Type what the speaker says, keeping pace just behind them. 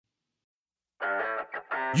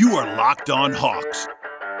You are Locked On Hawks,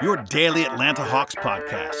 your daily Atlanta Hawks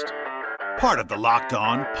podcast. Part of the Locked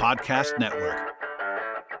On Podcast Network.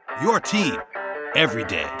 Your team every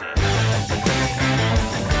day.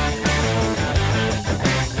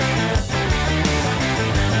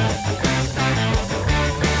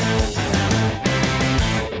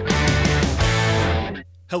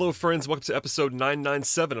 Hello, friends. Welcome to episode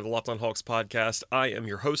 997 of the Locked On Hawks podcast. I am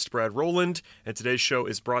your host, Brad Rowland, and today's show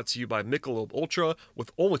is brought to you by Michelob Ultra.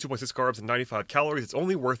 With only 2.6 carbs and 95 calories, it's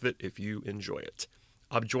only worth it if you enjoy it.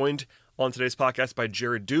 I'm joined on today's podcast by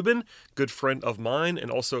Jared Dubin, good friend of mine, and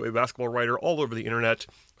also a basketball writer all over the internet.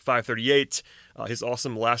 538, his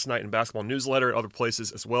awesome Last Night in Basketball newsletter and other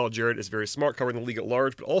places as well. Jared is very smart covering the league at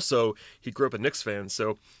large, but also he grew up a Knicks fan,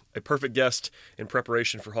 so a perfect guest in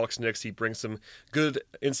preparation for Hawks Knicks. He brings some good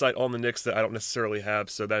insight on the Knicks that I don't necessarily have,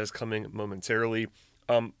 so that is coming momentarily.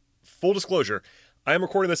 Full disclosure, I am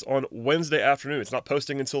recording this on Wednesday afternoon. It's not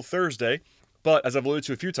posting until Thursday, but as I've alluded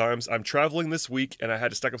to a few times, I'm traveling this week and I had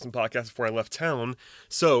to stack up some podcasts before I left town,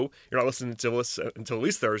 so you're not listening to this until at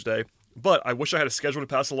least Thursday. But I wish I had a schedule to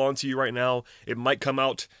pass along to you right now. It might come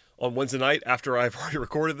out on Wednesday night after I've already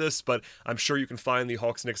recorded this, but I'm sure you can find the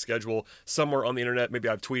Hawks Knicks schedule somewhere on the internet. Maybe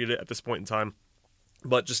I've tweeted it at this point in time.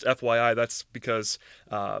 But just FYI, that's because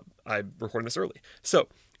I'm recording this early. So,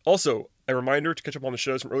 also, a reminder to catch up on the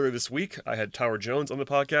shows from earlier this week. I had Tyler Jones on the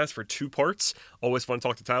podcast for 2 parts. Always fun to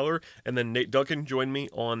talk to Tyler. And then Nate Duncan joined me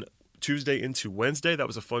on Tuesday into Wednesday. That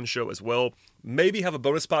was a fun show as well. Maybe have a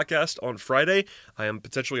bonus podcast on Friday. I am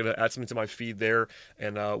potentially going to add something to my feed there,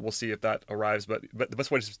 and we'll see if that arrives. But the best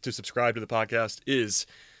way to subscribe to the podcast is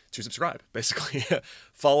to subscribe, basically.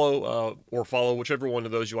 follow whichever one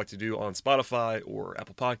of those you like to do on Spotify or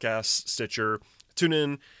Apple Podcasts, Stitcher,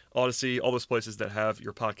 TuneIn, Odyssey, all those places that have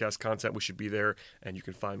your podcast content. We should be there, and you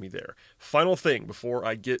can find me there. Final thing before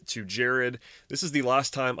I get to Jared. This is the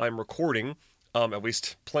last time I'm recording, at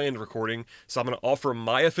least planned recording, so I'm going to offer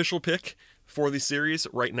my official pick for the series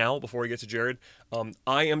right now before we get to Jared.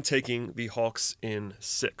 I am taking the Hawks in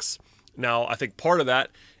 6. Now, I think part of that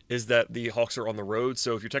is that the Hawks are on the road,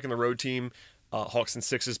 so if you're taking the road team, Hawks in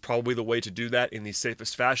 6 is probably the way to do that in the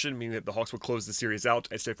safest fashion, meaning that the Hawks would close the series out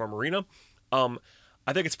at State Farm Arena.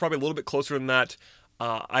 I think it's probably a little bit closer than that.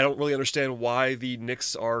 I don't really understand why the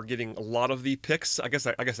Knicks are getting a lot of the picks. I guess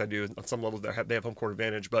I do. On some levels, they have home court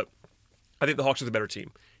advantage, but I think the Hawks are the better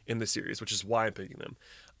team in this series, which is why I'm picking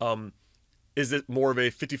them. Is it more of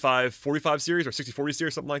a 55-45 series or 60-40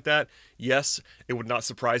 series, something like that? Yes, it would not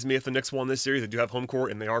surprise me if the Knicks won this series. They do have home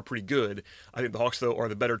court, and they are pretty good. I think the Hawks, though, are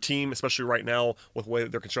the better team, especially right now with the way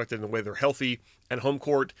that they're constructed and the way they're healthy. And home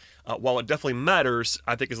court, while it definitely matters,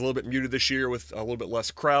 I think is a little bit muted this year with a little bit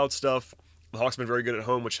less crowd stuff. The Hawks have been very good at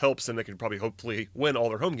home, which helps, and they can probably hopefully win all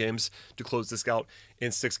their home games to close this out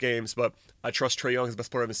in 6 games. But I trust Trae Young as the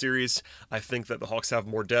best player in the series. I think that the Hawks have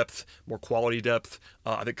more depth, more quality depth.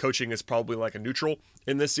 I think coaching is probably like a neutral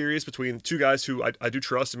in this series between 2 guys who I do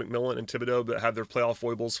trust, McMillan and Thibodeau, that have their playoff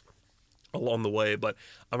foibles along the way. But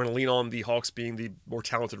I'm going to lean on the Hawks being the more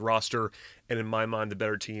talented roster and, in my mind, the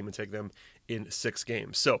better team, and take them in 6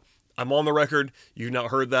 games. So I'm on the record. You've not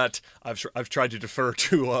heard that. I've tried to defer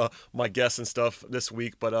to my guests and stuff this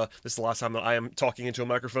week, but this is the last time that I am talking into a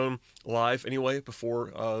microphone live anyway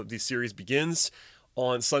before the series begins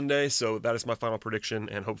on Sunday. So that is my final prediction,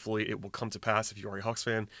 and hopefully it will come to pass. If you are a Hawks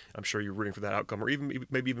fan, I'm sure you're rooting for that outcome, or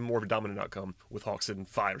maybe even more of a dominant outcome with Hawks in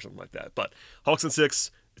 5 or something like that. But Hawks in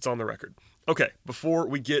 6, it's on the record. Okay, before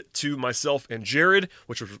we get to myself and Jared,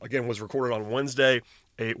 which was recorded on Wednesday,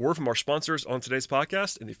 a word from our sponsors on today's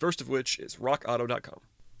podcast, and the first of which is RockAuto.com.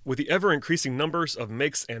 With the ever-increasing numbers of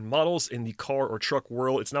makes and models in the car or truck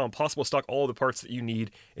world, it's now impossible to stock all of the parts that you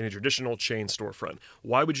need in a traditional chain storefront.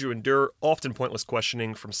 Why would you endure often pointless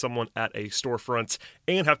questioning from someone at a storefront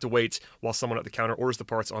and have to wait while someone at the counter orders the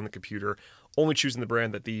parts on the computer, only choosing the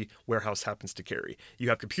brand that the warehouse happens to carry? You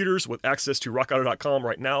have computers with access to RockAuto.com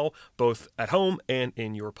right now, both at home and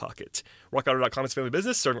in your pocket. RockAuto.com is family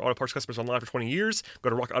business, serving auto parts customers online for 20 years. Go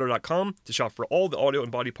to RockAuto.com to shop for all the audio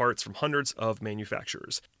and body parts from hundreds of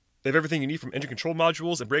manufacturers. They have everything you need, from engine control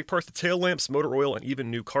modules and brake parts to tail lamps, motor oil, and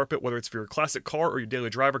even new carpet. Whether it's for your classic car or your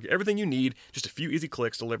daily driver, get everything you need, just a few easy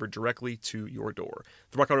clicks delivered directly to your door.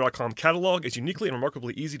 The RockAuto.com catalog is uniquely and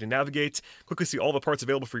remarkably easy to navigate. Quickly see all the parts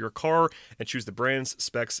available for your car and choose the brands,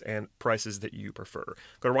 specs, and prices that you prefer.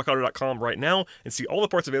 Go to RockAuto.com right now and see all the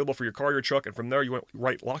parts available for your car or your truck, and from there you went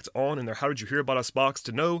right locked on in their How Did You Hear About Us box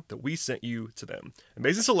to know that we sent you to them.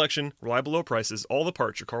 Amazing selection, reliable low prices, all the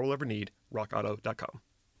parts your car will ever need. RockAuto.com.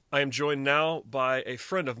 I am joined now by a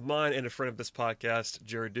friend of mine and a friend of this podcast.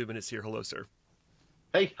 Jared Dubin is here. Hello, sir.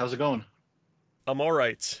 Hey, how's it going? I'm all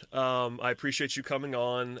right. I appreciate you coming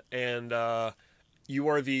on, and you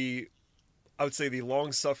are I would say, the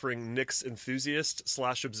long-suffering Knicks enthusiast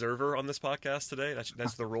slash observer on this podcast today.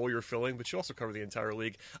 That's the role you're filling, but you also cover the entire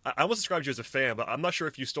league. I almost described you as a fan, but I'm not sure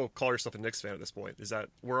if you still call yourself a Knicks fan at this point.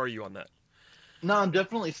 Where are you on that? No, I'm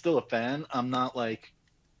definitely still a fan. I'm not like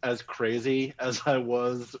as crazy as I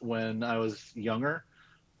was when I was younger.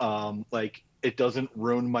 Like it doesn't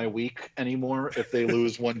ruin my week anymore if they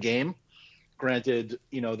lose one game. Granted,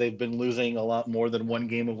 they've been losing a lot more than one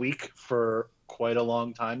game a week for quite a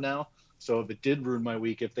long time now. So if it did ruin my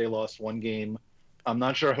week if they lost one game, I'm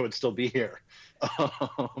not sure I would still be here.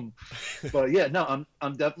 Um, but yeah, no,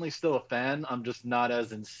 I'm definitely still a fan. I'm just not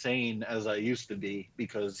as insane as I used to be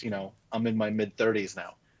because I'm in my mid 30s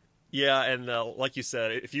now. Yeah, and like you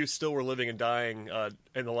said, if you still were living and dying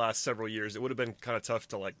in the last several years, it would have been kind of tough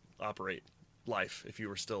to like operate life if you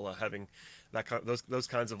were still having those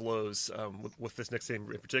kinds of lows with this Knicks team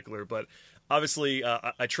in particular. But obviously,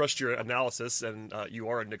 I trust your analysis, and you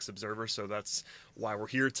are a Knicks observer, so that's why we're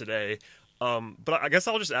here today. But I guess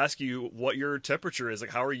I'll just ask you what your temperature is.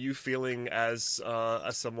 Like, how are you feeling as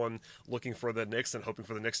someone looking for the Knicks and hoping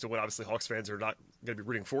for the Knicks to win? Obviously, Hawks fans are not going to be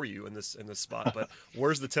rooting for you in this spot. But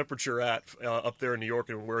where's the temperature at up there in New York,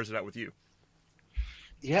 and where is it at with you?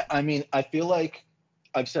 Yeah, I mean, I feel like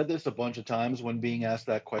I've said this a bunch of times when being asked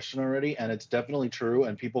that question already, and it's definitely true,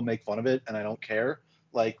 and people make fun of it, and I don't care.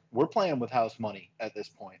 Like, we're playing with house money at this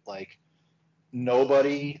point. Like,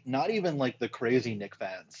 nobody, not even like the crazy Knick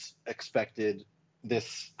fans, expected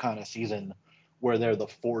this kind of season where they're the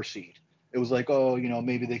 4 seed. It was like, oh,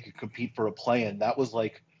 maybe they could compete for a play-in. That was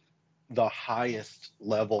like the highest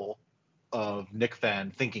level of Knick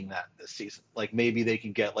fan thinking that this season. Like maybe they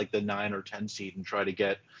could get like the 9 or 10 seed and try to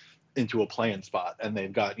get into a play-in spot, and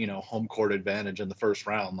they've got home court advantage in the first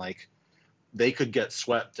round. Like they could get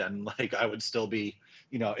swept, and like I would still be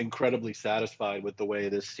incredibly satisfied with the way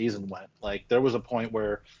this season went. Like there was a point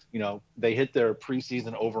where they hit their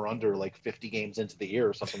preseason over under like 50 games into the year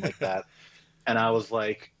or something like that, and I was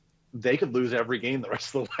like, they could lose every game the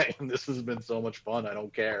rest of the way, and this has been so much fun. I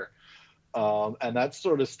don't care. And that's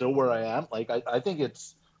sort of still where I am. Like I think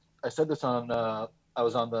I said this on I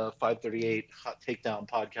was on the 538 Hot Takedown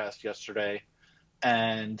podcast yesterday,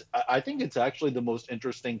 and I think it's actually the most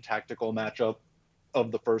interesting tactical matchup of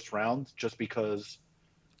the first round, just because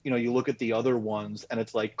you look at the other ones and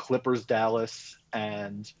it's like Clippers Dallas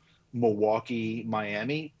and Milwaukee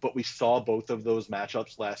Miami, but we saw both of those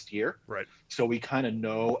matchups last year, right? So we kind of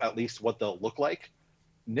know at least what they'll look like.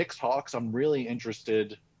 Knicks Hawks, I'm really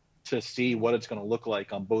interested to see what it's going to look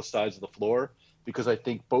like on both sides of the floor, because I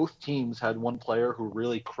think both teams had one player who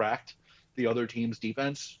really cracked the other team's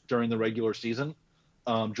defense during the regular season.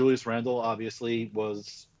 Julius Randle obviously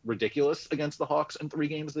was ridiculous against the Hawks in 3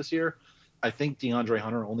 games this year. I think DeAndre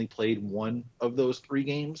Hunter only played 1 of those 3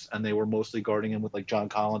 games, and they were mostly guarding him with like John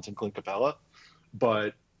Collins and Clint Capella.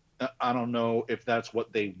 But I don't know if that's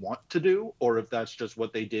what they want to do, or if that's just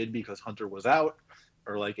what they did because Hunter was out,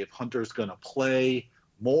 or like if Hunter's going to play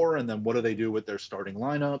more, and then what do they do with their starting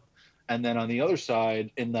lineup? And then on the other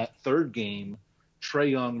side, in that 3rd game,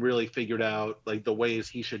 Trae Young really figured out like the ways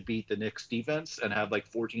he should beat the Knicks defense and had like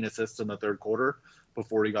 14 assists in the 3rd quarter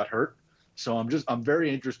before he got hurt. So I'm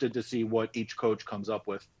very interested to see what each coach comes up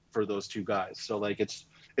with for those 2 guys. So like it's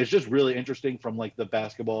just really interesting from like the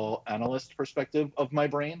basketball analyst perspective of my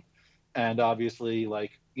brain. And obviously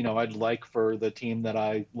like, I'd like for the team that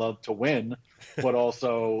I love to win, but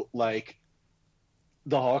also like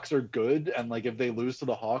the Hawks are good, and like if they lose to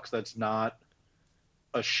the Hawks, that's not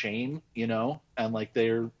a shame, and like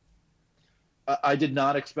I did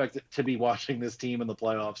not expect to be watching this team in the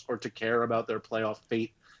playoffs or to care about their playoff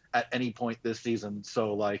fate at any point this season.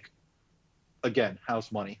 So like, again,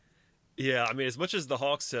 house money. Yeah, I mean, as much as the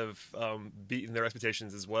Hawks have beaten their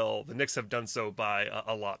expectations as well, the Knicks have done so by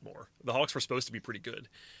a lot more. The Hawks were supposed to be pretty good,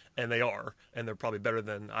 and they are, and they're probably better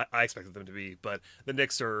than I expected them to be. But the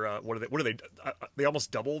Knicks are what are they? They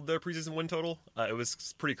almost doubled their preseason win total. It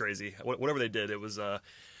was pretty crazy. Whatever they did, it was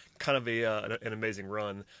kind of an amazing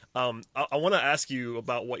run. I want to ask you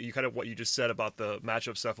about what you just said about the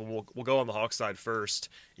matchup stuff, and we'll go on the Hawks side first.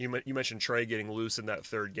 You mentioned Trae getting loose in that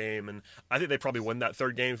 3rd game, and I think they probably win that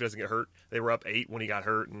 3rd game if he doesn't get hurt. They were up 8 when he got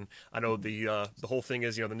hurt, and I know the whole thing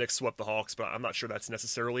is the Knicks swept the Hawks, but I'm not sure that's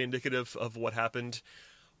necessarily indicative of what happened.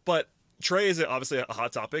 But Trae is obviously a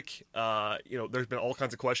hot topic. There's been all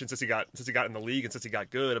kinds of questions since he got in the league and since he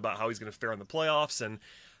got good about how he's going to fare in the playoffs, and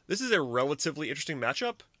this is a relatively interesting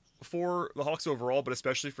matchup for the Hawks overall, but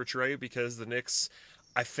especially for Trae, because the Knicks,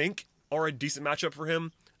 I think, are a decent matchup for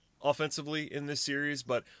him offensively in this series.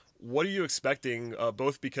 But What are you expecting,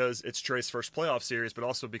 both because it's Trey's first playoff series, but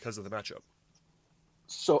also because of the matchup?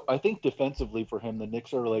 So I think defensively for him, the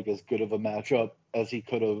Knicks are like as good of a matchup as he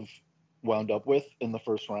could have wound up with in the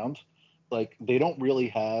first round. Like they don't really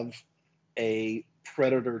have a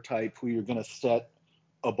predator type who you're going to set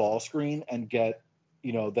a ball screen and get,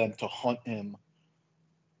 them to hunt him,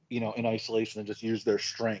 in isolation and just use their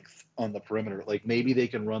strength on the perimeter. Like maybe they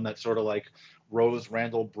can run that sort of like Rose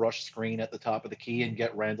Randall brush screen at the top of the key and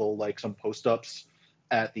get Randall like some post ups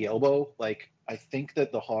at the elbow. Like I think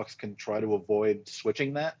that the Hawks can try to avoid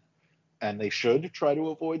switching that, and they should try to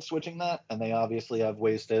avoid switching that. And they obviously have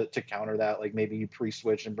ways to counter that. Like maybe you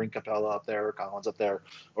pre-switch and bring Capella up there or Collins up there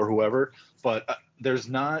or whoever. But there's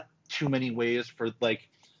not too many ways for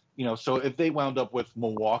so if they wound up with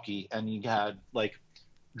Milwaukee and you had like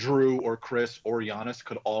Drew or Chris or Giannis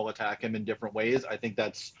could all attack him in different ways, I think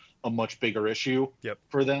that's a much bigger issue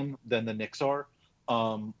for them than the Knicks are.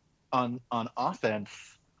 On offense,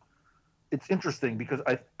 it's interesting because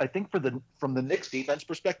I think from the Knicks defense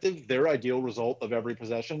perspective, their ideal result of every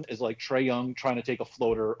possession is like Trae Young trying to take a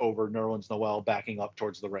floater over Nerlens Noel backing up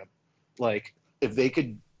towards the rim. Like if they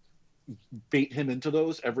could bait him into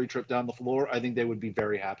those every trip down the floor, I think they would be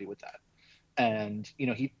very happy with that. And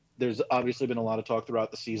there's obviously been a lot of talk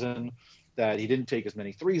throughout the season that he didn't take as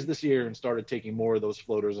many threes this year and started taking more of those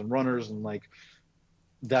floaters and runners, and like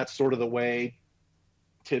that's sort of the way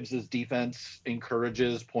Tibbs's defense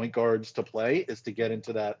encourages point guards to play, is to get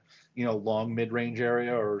into that, long mid-range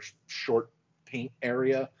area or short paint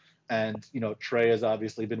area. And, Trae has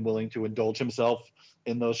obviously been willing to indulge himself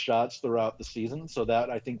in those shots throughout the season. So that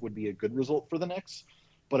I think would be a good result for the Knicks.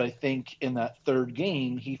 But I think in that third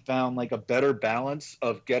game, he found like a better balance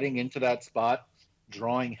of getting into that spot,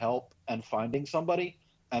 drawing help, and finding somebody.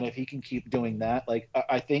 And if he can keep doing that, like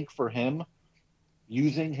I think for him,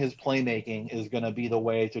 using his playmaking is going to be the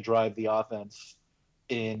way to drive the offense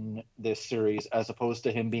in this series, as opposed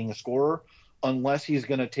to him being a scorer, unless he's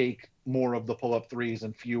going to take more of the pull-up threes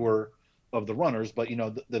and fewer of the runners. But,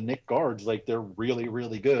 the Knick guards, like they're really,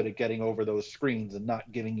 really good at getting over those screens and not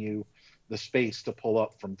giving you the space to pull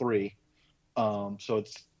up from three. So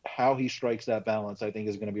it's how he strikes that balance, I think,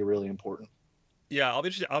 is going to be really important. Yeah, I'll be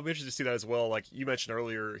interested to see that as well. Like you mentioned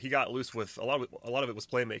earlier, he got loose with a lot of it was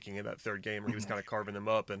playmaking in that third game where he was kind of carving them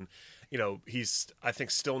up. And he's, I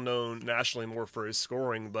think, still known nationally more for his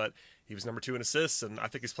scoring, but he was number 2 in assists, and I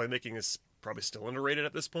think his playmaking is probably still underrated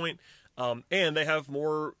at this point. And they have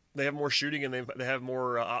more shooting, and they have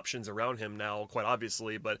more options around him now, quite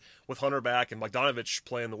obviously. But with Hunter back and Bogdanovich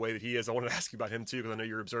playing the way that he is, I wanted to ask you about him too, because I know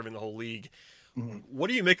you're observing the whole league. Mm-hmm. What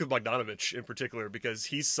do you make of Bogdanovich in particular? Because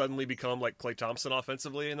he's suddenly become like Klay Thompson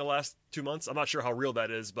offensively in the last 2 months. I'm not sure how real that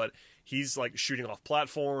is, but he's like shooting off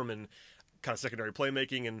platform and kind of secondary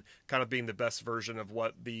playmaking and kind of being the best version of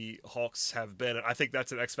what the Hawks have been. And I think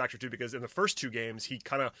that's an X factor too, because in the first 2 games, he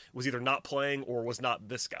kind of was either not playing or was not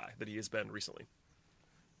this guy that he has been recently.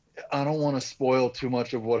 I don't want to spoil too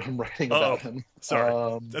much of what I'm writing about him.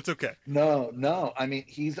 Sorry. That's okay. No. I mean,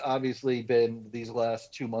 he's obviously been, these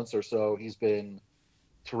last 2 months or so, he's been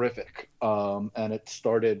terrific. And it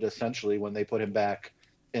started essentially when they put him back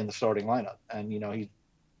in the starting lineup. And,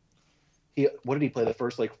 he what did he play, the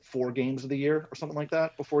first like 4 games of the year or something like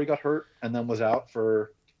that before he got hurt, and then was out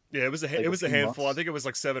for... Yeah, it was a handful. Months. I think it was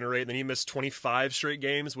like 7 or 8. And then he missed 25 straight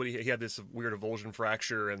games when he had this weird avulsion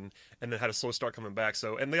fracture, and then had a slow start coming back.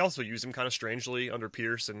 So, and they also used him kind of strangely under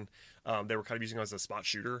Pierce, and they were kind of using him as a spot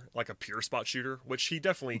shooter, like a pure spot shooter, which he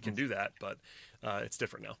definitely can do that, but it's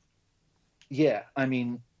different now. Yeah, I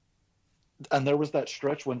mean, and there was that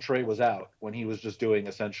stretch when Trae was out, when he was just doing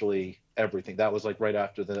essentially everything. That was like right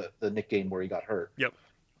after the Knick game where he got hurt. Yep.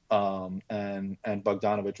 And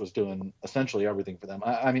Bogdanovich was doing essentially everything for them.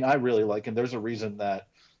 I mean, I really like him. There's a reason that,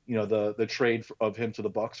 the trade of him to the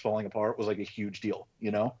Bucks falling apart was like a huge deal,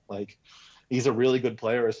 like he's a really good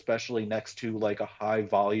player, especially next to like a high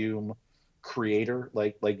volume creator,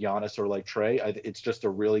 like Giannis or like Trae. It's just a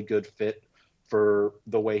really good fit for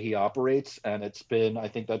the way he operates. And it's been, I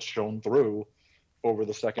think that's shown through over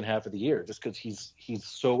the second half of the year, just because he's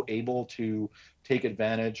so able to take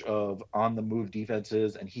advantage of on the move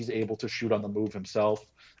defenses, and he's able to shoot on the move himself.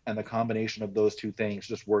 And the combination of those two things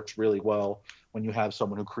just works really well when you have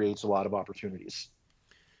someone who creates a lot of opportunities.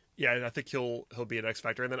 Yeah, and I think he'll be an X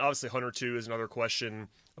factor. And then obviously Hunter too is another question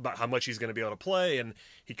about how much he's going to be able to play, and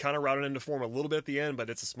he kind of routed into form a little bit at the end, but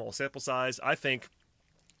it's a small sample size. I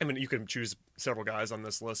mean, you can choose several guys on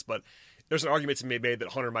this list, but there's an argument to be made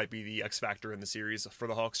that Hunter might be the X factor in the series for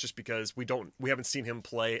the Hawks, just because we haven't seen him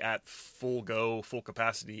play at full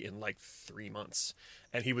capacity in like 3 months,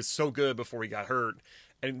 and he was so good before he got hurt.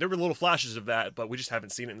 And there were little flashes of that, but we just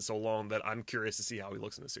haven't seen it in so long that I'm curious to see how he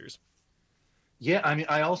looks in the series. Yeah, I mean,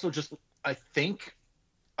 I think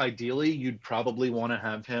ideally you'd probably want to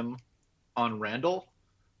have him on Randall.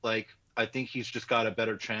 Like, I think he's just got a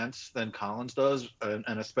better chance than Collins does, and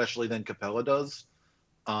especially than Capella does.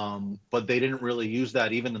 But they didn't really use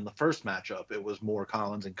that even in the first matchup. It was more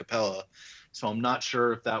Collins and Capella. So I'm not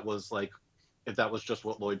sure if that was just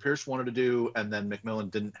what Lloyd Pierce wanted to do, and then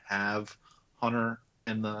McMillan didn't have Hunter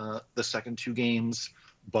in the second two games.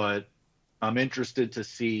 But I'm interested to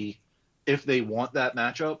see if they want that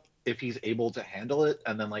matchup, if he's able to handle it,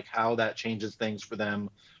 and then like how that changes things for them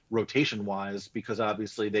rotation wise, because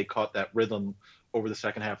obviously they caught that rhythm over the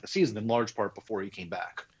second half of the season in large part before he came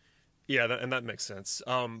back. Yeah, that makes sense.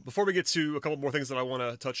 Before we get to a couple more things that I want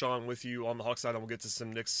to touch on with you on the Hawks side, and we'll get to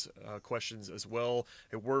some Knicks questions as well,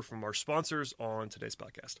 a word from our sponsors on today's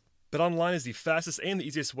podcast. BetOnline is the fastest and the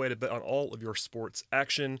easiest way to bet on all of your sports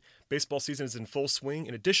action. Baseball season is in full swing,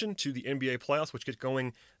 in addition to the NBA playoffs, which get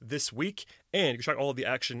going this week, and you can track all of the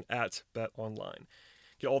action at BetOnline.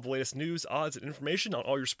 Get all the latest news, odds, and information on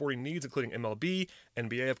all your sporting needs, including MLB,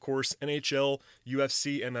 NBA, of course, NHL,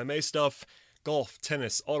 UFC, MMA stuff, golf,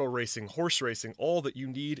 tennis, auto racing, horse racing, all that you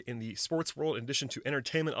need in the sports world, in addition to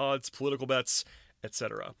entertainment odds, political bets,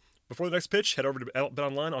 etc. Before the next pitch, head over to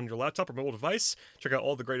BetOnline on your laptop or mobile device. Check out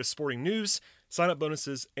all the greatest sporting news, sign-up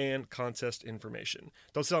bonuses, and contest information.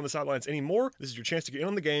 Don't sit on the sidelines anymore. This is your chance to get in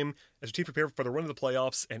on the game as your team prepare for the run of the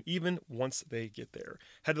playoffs, and even once they get there.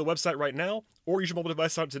 Head to the website right now, or use your mobile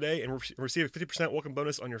device sign up today and receive a 50% welcome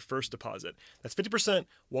bonus on your first deposit. That's 50%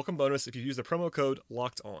 welcome bonus if you use the promo code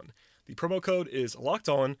LOCKEDON. The promo code is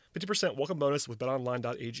LOCKEDON, 50% welcome bonus with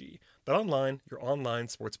betonline.ag. BetOnline, your online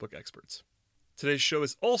sportsbook experts. Today's show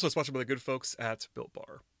is also sponsored by the good folks at Built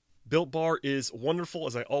Bar. Built Bar is wonderful,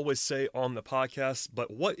 as I always say on the podcast, but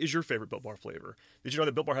what is your favorite Built Bar flavor? Did you know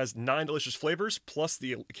that Built Bar has 9 delicious flavors, plus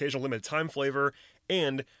the occasional limited time flavor?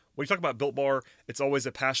 And when you talk about Built Bar, it's always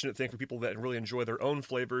a passionate thing for people that really enjoy their own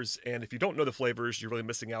flavors. And if you don't know the flavors, you're really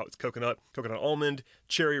missing out. It's coconut, coconut almond,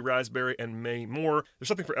 cherry, raspberry, and many more. There's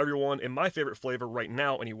something for everyone. And my favorite flavor right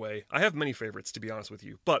now, anyway, I have many favorites, to be honest with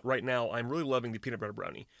you. But right now, I'm really loving the peanut butter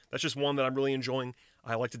brownie. That's just one that I'm really enjoying.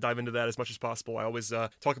 I like to dive into that as much as possible. I always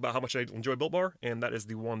talk about how much I enjoy Built Bar, and that is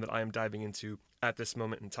the one that I am diving into at this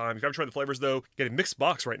moment in time. If you haven't tried the flavors, though, get a mixed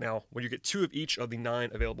box right now where you get 2 of each of the 9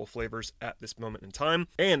 available flavors at this moment in time.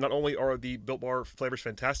 And not only are the Built Bar flavors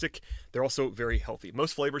fantastic, they're also very healthy.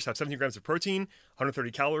 Most flavors have 17 grams of protein, 130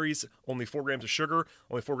 calories, only 4 grams of sugar,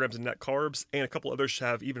 only 4 grams of net carbs, and a couple others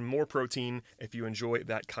have even more protein if you enjoy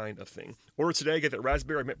that kind of thing. Order today, get that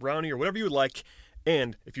raspberry mint brownie or whatever you would like.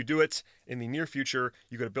 And if you do it in the near future,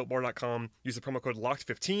 you go to BuiltBar.com, use the promo code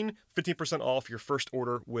LOCKED15, 15% off your first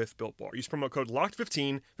order with Built Bar. Use promo code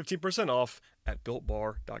LOCKED15, 15% off at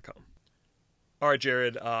BuiltBar.com. All right,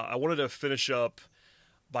 Jared, I wanted to finish up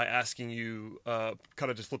by asking you, kind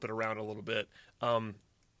of just flip it around a little bit.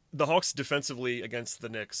 The Hawks defensively against the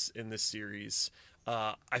Knicks in this series,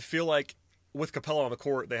 I feel like with Capella on the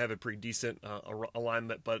court, they have a pretty decent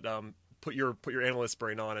alignment, but put your analyst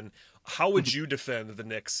brain on, and how would you defend the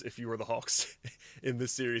Knicks if you were the Hawks in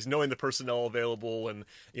this series, knowing the personnel available and,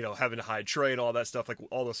 you know, having to hide Trey and all that stuff, like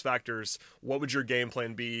all those factors? What would your game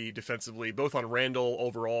plan be defensively, both on Randall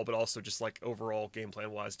overall, but also just like overall game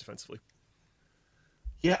plan wise defensively?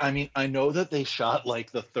 Yeah, I mean, I know that they shot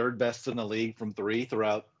like the 3rd best in the league from 3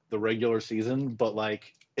 throughout the regular season, but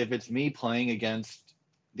like if it's me playing against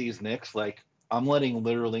these Knicks, like I'm letting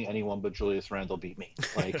literally anyone but Julius Randle beat me.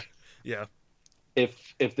 Like, yeah.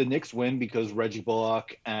 If the Knicks win because Reggie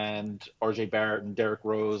Bullock and RJ Barrett and Derrick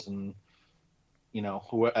Rose and, you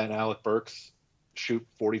know, and Alec Burks shoot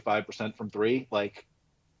 45% from 3, like,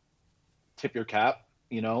 tip your cap,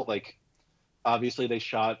 you know, like, obviously they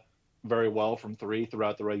shot very well from 3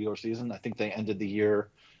 throughout the regular season. I think they ended the year,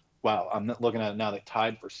 wow, I'm not looking at it now, they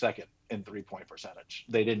tied for 2nd in 3-point percentage.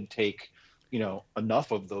 They didn't take, you know,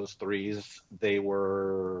 enough of those threes. They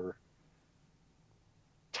were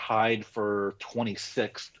tied for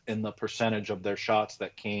 26th in the percentage of their shots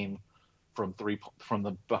that came from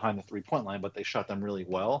the behind the 3-point line, but they shot them really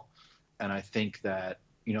well. And I think that,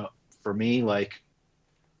 you know, for me, like,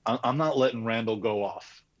 I'm not letting Randall go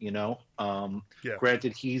off, you know. Yeah.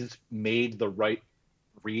 Granted, he's made the right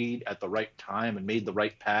read at the right time and made the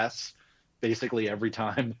right pass basically every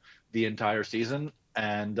time the entire season.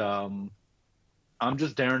 And I'm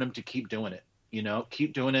just daring him to keep doing it, you know,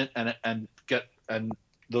 keep doing it and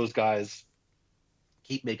those guys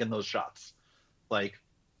keep making those shots. Like,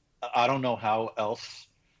 I don't know how else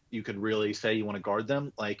you could really say you want to guard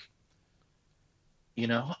them. Like, you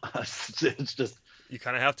know, it's just, You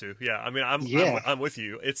kind of have to, yeah. I mean, I'm with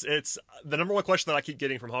you. It's the number one question that I keep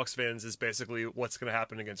getting from Hawks fans is basically what's going to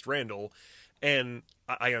happen against Randall, and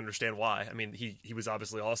I understand why. I mean, he was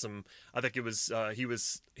obviously awesome. I think it was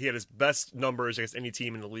he had his best numbers against any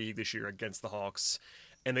team in the league this year against the Hawks,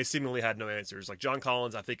 and they seemingly had no answers. Like John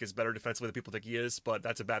Collins, I think is better defensively than people think he is, but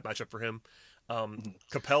that's a bad matchup for him.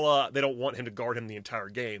 Capella, they don't want him to guard him the entire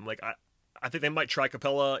game. Like I think they might try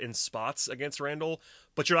Capella in spots against Randall,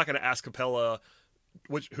 but you're not going to ask Capella,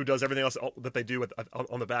 who does everything else that they do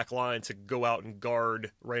on the back line, to go out and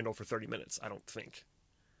guard Randall for 30 minutes, I don't think.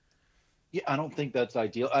 Yeah, I don't think that's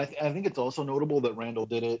ideal. I think it's also notable that Randall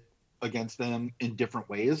did it against them in different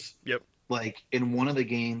ways. Yep. Like in one of the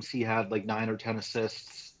games, he had like 9 or 10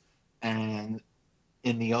 assists, and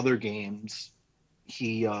in the other games,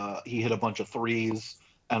 he hit a bunch of threes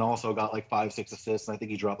and also got like 5-6 assists. And I think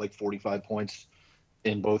he dropped like 45 points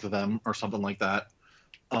in both of them or something like that.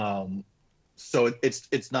 So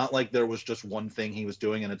it's not like there was just one thing he was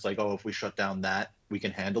doing and it's like, oh, if we shut down that, we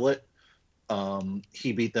can handle it.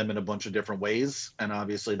 He beat them in a bunch of different ways, and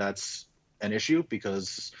obviously that's an issue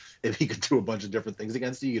because if he could do a bunch of different things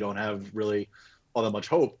against you, you don't have really all that much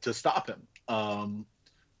hope to stop him.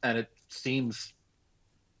 And it seems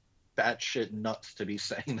batshit nuts to be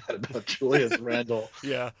saying that about Julius Randle.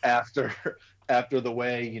 Yeah. After the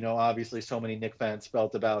way, you know, obviously so many Knicks fans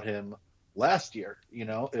felt about him last year, you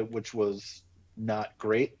know, which was not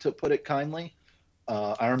great, to put it kindly.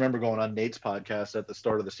 I remember going on Nate's podcast at the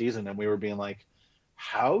start of the season, and we were being like,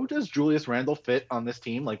 how does Julius Randle fit on this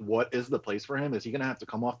team? Like, what is the place for him? Is he going to have to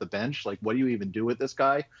come off the bench? Like, what do you even do with this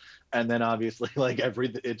guy? And then obviously, like,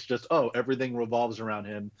 it's just, everything revolves around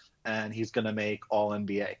him, and he's going to make all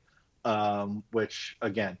NBA, which,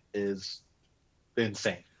 again, is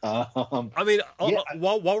insane. I mean,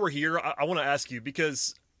 while we're here, I want to ask you,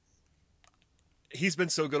 because he's been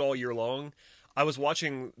so good all year long. I was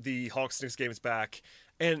watching the Hawks-Knicks games back,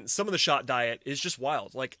 and some of the shot diet is just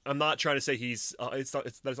wild. Like, I'm not trying to say it's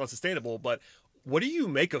not sustainable, but what do you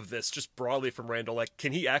make of this just broadly from Randall? Like,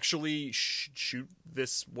 can he actually shoot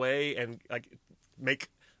this way and like make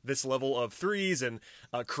this level of threes and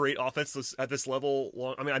create offense at this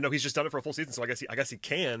level? I mean, I know he's just done it for a full season, so I guess he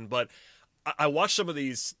can. But I watched some of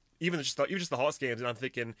these, even just the Hawks games, and I'm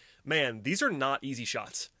thinking, man, these are not easy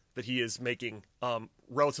shots that he is making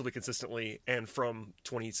relatively consistently and from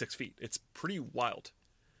 26 feet. It's pretty wild.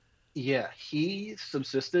 Yeah, he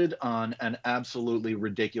subsisted on an absolutely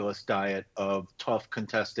ridiculous diet of tough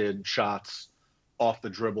contested shots off the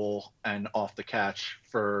dribble and off the catch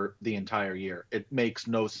for the entire year. It makes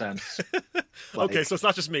no sense. Okay, so it's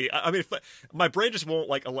not just me. I mean, my brain just won't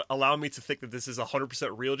like allow me to think that this is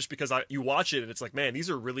 100% real, just because you watch it and it's like, man, these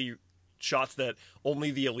are really shots that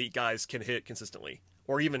only the elite guys can hit consistently,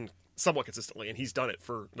 or even somewhat consistently, and he's done it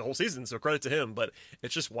for the whole season, so credit to him. But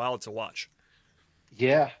it's just wild to watch.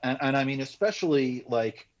 Yeah, and I mean, especially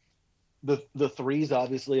like the threes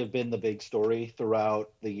obviously have been the big story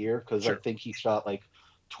throughout the year, because Sure. I think he shot like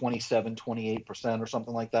 28% or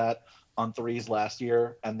something like that on threes last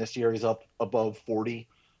year, and this year he's up above 40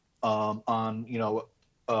 on, you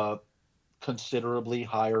know, considerably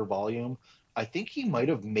higher volume. I think he might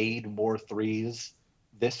have made more threes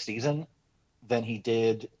this season than he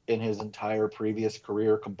did in his entire previous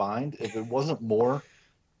career combined. If it wasn't more,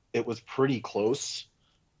 it was pretty close.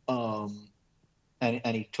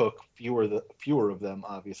 And he took fewer of them,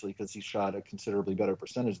 obviously, because he shot a considerably better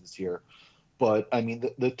percentage this year. But I mean,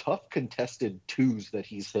 the tough contested twos that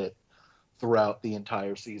he's hit throughout the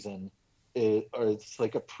entire season, it's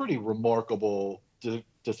like a pretty remarkable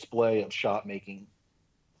display of shot making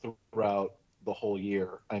throughout the whole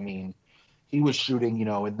year. I mean, he was shooting, you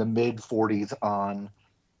know, in the mid 40s on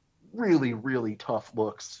really, really tough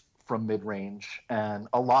looks from mid range, and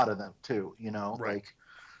a lot of them too, you know, Right. like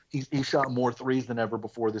he shot more threes than ever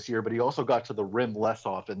before this year, but he also got to the rim less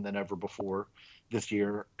often than ever before this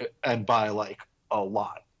year, and by like a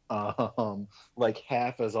lot, like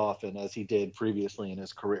half as often as he did previously in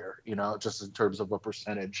his career, you know, just in terms of a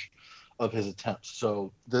percentage of his attempts.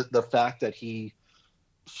 So the fact that he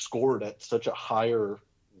scored at such a higher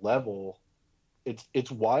level,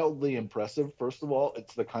 it's wildly impressive. First of all,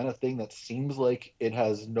 it's the kind of thing that seems like it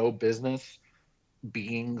has no business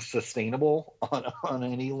being sustainable on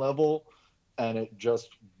any level, and it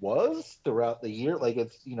just was throughout the year. Like,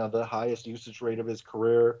 it's, you know, the highest usage rate of his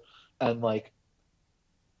career, and like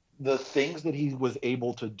the things that he was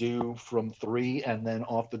able to do from three and then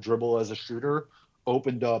off the dribble as a shooter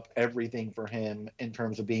opened up everything for him in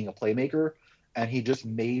terms of being a playmaker, and he just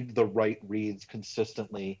made the right reads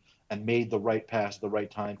consistently and made the right pass at the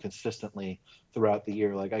right time consistently throughout the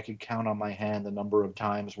year. Like, I could count on my hand the number of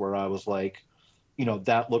times where I was like,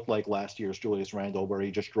 that looked like last year's Julius Randle, where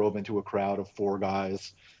he just drove into a crowd of four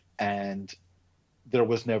guys and there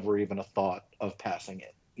was never even a thought of passing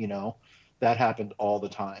it. That happened all the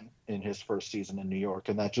time in his first season in New York.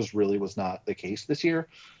 And that just really was not the case this year.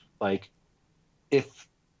 Like, if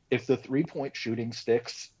the 3-point shooting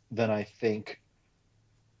sticks, then I think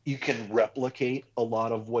you can replicate a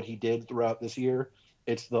lot of what he did throughout this year.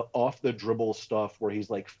 It's the off the dribble stuff where he's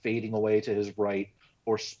like fading away to his right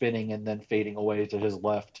or spinning and then fading away to his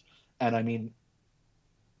left. And I mean,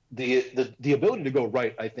 the ability to go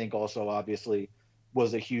right, I think also obviously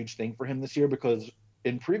was a huge thing for him this year, because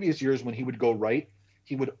in previous years when he would go right,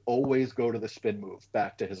 he would always go to the spin move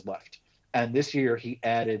back to his left. And this year he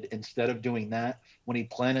added, instead of doing that, when he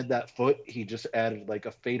planted that foot, he just added like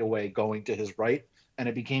a fadeaway going to his right, and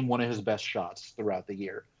it became one of his best shots throughout the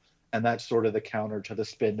year. And that's sort of the counter to the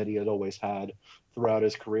spin that he had always had throughout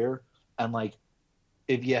his career. And like,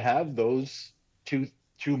 if you have those two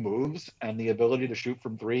moves and the ability to shoot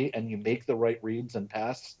from three, and you make the right reads and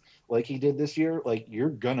pass like he did this year, like, you're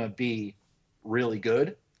gonna be really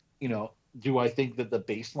good. Do I think that the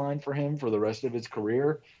baseline for him for the rest of his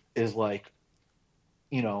career is like,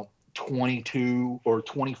 22 or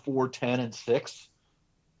 24, 10, and 6?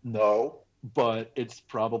 No, but it's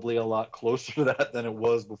probably a lot closer to that than it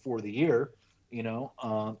was before the year.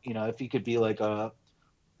 If he could be like a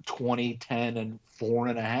 20, 10, and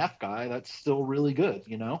 4.5 guy, that's still really good.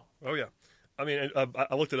 Oh yeah. I mean,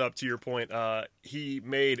 I looked it up to your point. He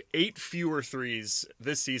made 8 fewer threes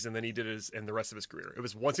this season than he did in the rest of his career. It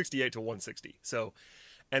was 168 to 160. So,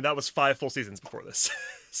 and that was 5 full seasons before this.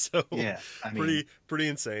 So yeah, pretty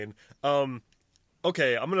insane.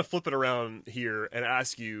 Okay, I'm gonna flip it around here and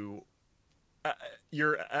ask you,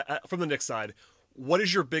 you're from the Knicks side. What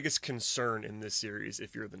is your biggest concern in this series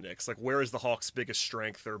if you're the Knicks? Like, where is the Hawks' biggest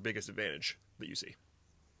strength or biggest advantage that you see?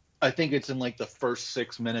 I think it's in like the first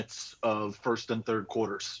 6 minutes of first and third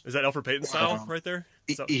quarters. Is that Elfrid Payton style right there?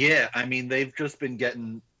 Yeah, I mean, they've just been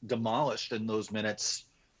getting demolished in those minutes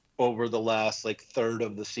over the last like third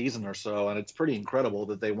of the season or so, and it's pretty incredible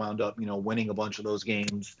that they wound up, winning a bunch of those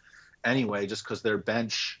games anyway, just because their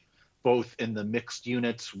bench, both in the mixed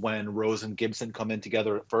units when Rose and Gibson come in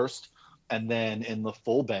together at first, and then in the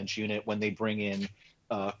full bench unit when they bring in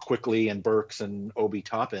Quickly and Burks and Obi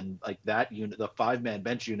Toppin, like that unit, the 5-man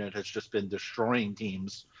bench unit has just been destroying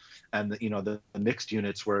teams. And the mixed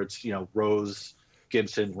units where it's Rose,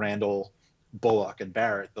 Gibson, Randall, Bullock, and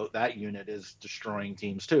Barrett, that unit is destroying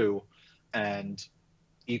teams too. And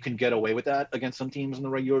you can get away with that against some teams in the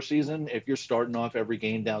regular season. If you're starting off every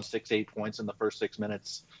game down 6-8 points in the first 6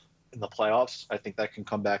 minutes in the playoffs, I think that can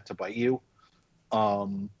come back to bite you.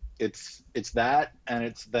 It's that, and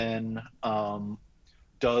it's then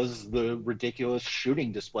does the ridiculous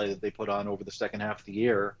shooting display that they put on over the second half of the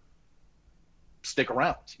year stick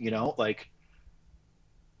around? Like,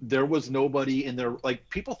 there was nobody in there. Like,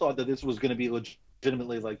 people thought that this was going to be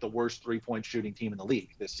legitimately like the worst 3-point shooting team in the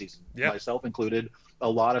league this season, myself included. A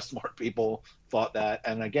lot of smart people thought that,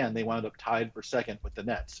 and again, they wound up tied for second with the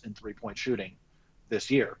Nets in 3-point shooting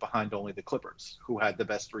this year, behind only the Clippers, who had the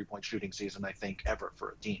best 3-point shooting season I think ever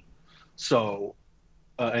for a team. So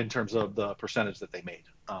in terms of the percentage that they made,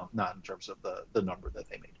 not in terms of the number that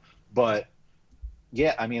they made. But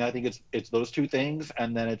yeah, I mean, I think it's those two things.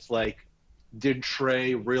 And then it's like, did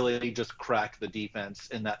Trey really just crack the defense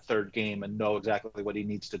in that third game and know exactly what he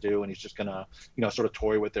needs to do? And he's just going to, sort of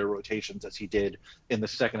toy with their rotations as he did in the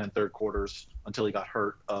second and third quarters until he got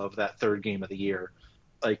hurt of that third game of the year.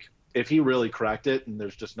 Like, if he really cracked it and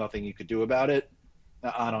there's just nothing you could do about it,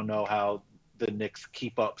 I don't know how the Knicks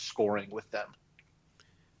keep up scoring with them.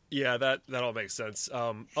 Yeah, that all makes sense.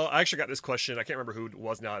 I actually got this question. I can't remember who it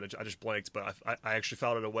was now. I just blanked, but I actually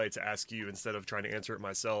found it a way to ask you instead of trying to answer it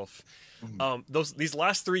myself. Mm-hmm. These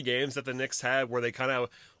last 3 games that the Knicks had, where they kind of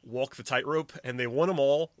walked the tightrope and they won them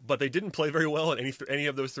all, but they didn't play very well in any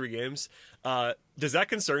of those 3 games. Does that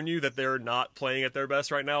concern you that they're not playing at their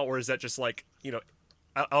best right now, or is that just like,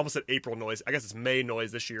 I almost said April noise. I guess it's May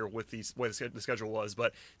noise this year with the way the schedule was.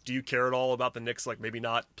 But do you care at all about the Knicks like maybe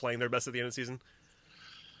not playing their best at the end of the season?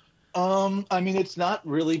 I mean, it's not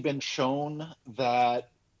really been shown that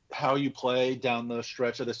how you play down the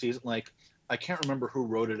stretch of the season. Like, I can't remember who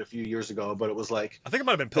wrote it a few years ago, but it was like, I think it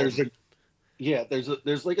might have been Pilton.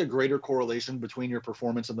 There's like a greater correlation between your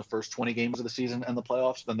performance in the first 20 games of the season and the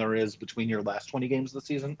playoffs than there is between your last 20 games of the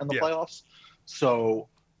season and the playoffs. So,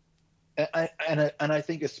 I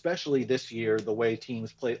think especially this year, the way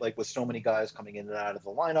teams play, like with so many guys coming in and out of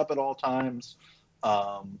the lineup at all times,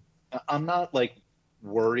 I'm not like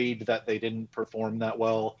worried that they didn't perform that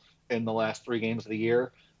well in the last 3 games of the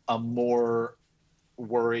year. I'm more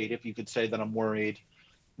worried, if you could say that I'm worried,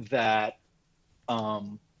 that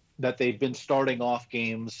that they've been starting off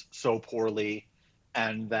games so poorly,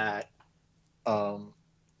 and that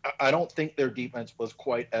I don't think their defense was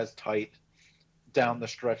quite as tight down the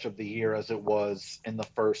stretch of the year as it was in the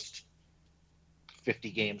first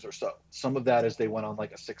 50 games or so. Some of that is they went on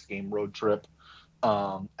like a 6-game road trip,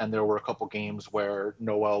 and there were a couple games where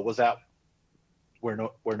Noel was out, where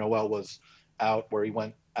Noel was out, where he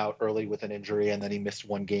went out early with an injury, and then he missed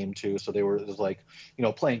one game too. So it was like,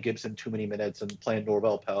 playing Gibson too many minutes, and playing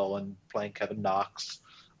Norvel Pelle, and playing Kevin Knox,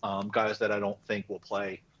 guys that I don't think will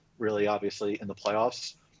play really, obviously, in the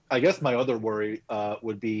playoffs. I guess my other worry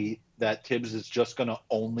would be that Tibbs is just going to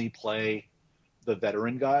only play the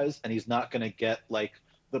veteran guys, and he's not going to get like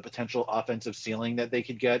the potential offensive ceiling that they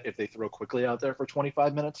could get if they throw quickly out there for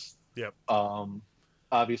 25 minutes. Yep.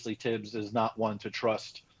 Obviously, Tibbs is not one to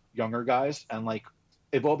trust younger guys, and like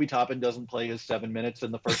if Obi Toppin doesn't play his 7 minutes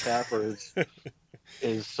in the first half, or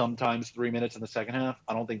is sometimes 3 minutes in the second half,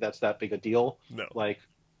 I don't think that's that big a deal. No. Like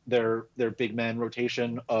their big man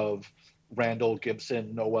rotation of Randall,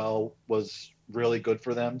 Gibson, Noel was really good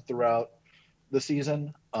for them throughout the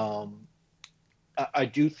season. I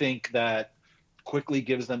do think that Quickly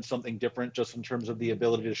gives them something different, just in terms of the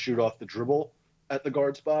ability to shoot off the dribble at the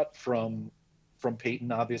guard spot from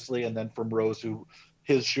Payton, obviously, and then from Rose, who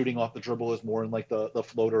his shooting off the dribble is more in like the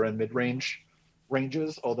floater and mid-range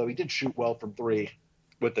ranges, although he did shoot well from three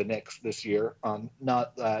with the Knicks this year.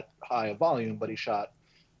 Not that high a volume, but he shot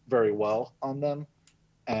very well on them.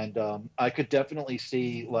 And I could definitely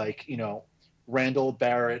see, like, Randall,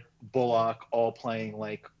 Barrett, Bullock all playing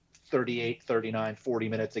like 38, 39, 40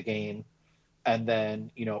 minutes a game. And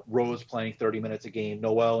then, Rose playing 30 minutes a game,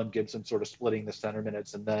 Noel and Gibson sort of splitting the center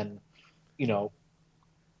minutes, and then,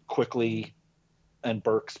 Quickly and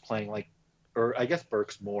Burks playing or I guess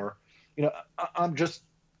Burks more. I'm just,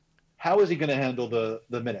 how is he going to handle the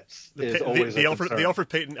minutes? The Elfrid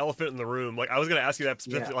Payton elephant in the room. Like, I was going to ask you that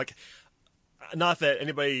specifically. Yeah. Like, not that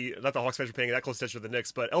the Hawks fans are paying that close attention to the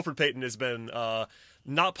Knicks, but Elfrid Payton has been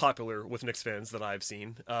not popular with Knicks fans that I've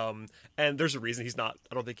seen. And there's a reason he's not.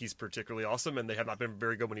 I don't think he's particularly awesome, and they have not been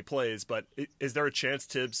very good when he plays. But is there a chance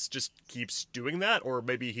Tibbs just keeps doing that, or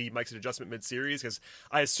maybe he makes an adjustment mid-series? Because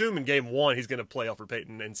I assume in Game 1 he's going to play Elfrid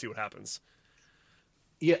Payton and see what happens.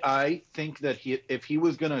 Yeah, I think that if he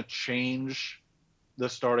was going to change the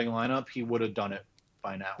starting lineup, he would have done it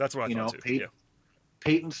by now. That's what I thought too.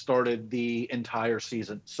 Payton started the entire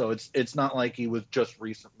season, so it's not like he was just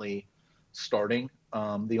recently starting.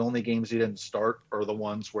 The only games he didn't start are the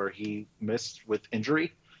ones where he missed with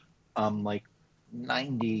injury. I'm like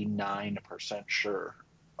 99% sure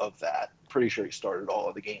of that. Pretty sure he started all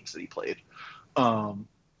of the games that he played.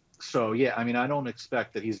 So yeah, I mean, I don't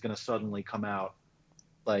expect that he's going to suddenly come out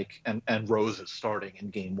like and Rose is starting in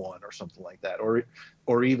Game 1 or something like that,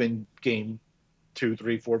 or even Game 2,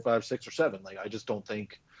 3, 4, 5, 6, or 7. Like, I just don't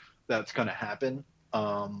think that's going to happen.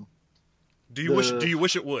 Do you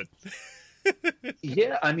wish it would?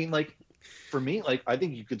 Yeah, I mean, like, for me, like, I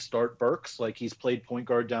think you could start Burks. Like, he's played point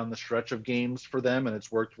guard down the stretch of games for them, and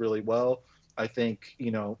it's worked really well. I think,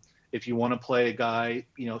 if you want to play a guy,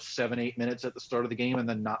 7-8 minutes at the start of the game and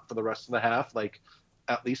then not for the rest of the half, like,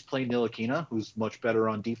 at least play Ntilikina, who's much better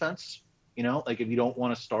on defense. Like, if you don't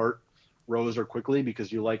want to start Rose or Quickly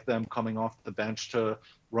because you like them coming off the bench to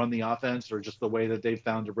run the offense, or just the way that they've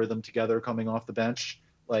found a rhythm together coming off the bench,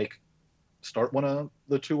 like, start one of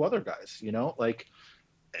the two other guys. Like,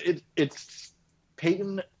 it's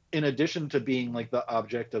Payton, in addition to being like the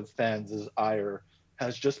object of fans' ire,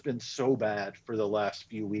 has just been so bad for the last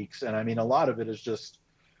few weeks. And I mean, a lot of it is just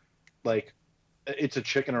like, it's a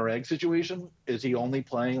chicken or egg situation. Is he only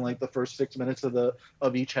playing like the first 6 minutes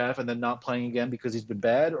of each half and then not playing again because he's been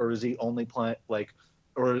bad, or is he only playing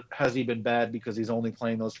or has he been bad because he's only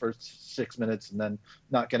playing those first 6 minutes and then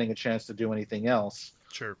not getting a chance to do anything else?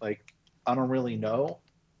 Sure. Like, I don't really know.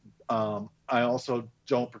 I also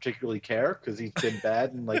don't particularly care because he's been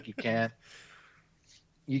bad, and like, you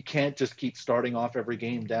can't just keep starting off every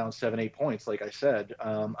game down 7-8 points, like I said.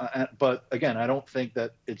 But again, I don't think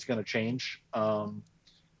that it's going to change.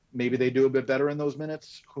 Maybe they do a bit better in those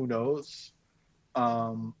minutes. Who knows?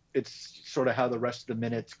 It's sort of how the rest of the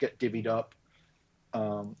minutes get divvied up.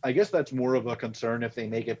 I guess that's more of a concern if they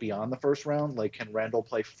make it beyond the first round. Like, can Randall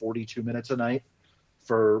play 42 minutes a night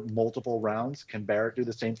for multiple rounds? Can Barrett do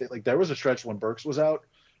the same thing? Like, there was a stretch when Burks was out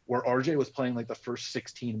where RJ was playing like the first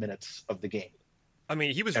 16 minutes of the game. I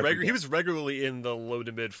mean, he was regularly in the low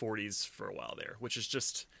to mid 40s for a while there, which is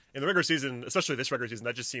just in the regular season, especially this regular season,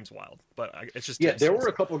 that just seems wild. But it's just there were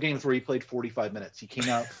a couple of games where he played 45 minutes. He came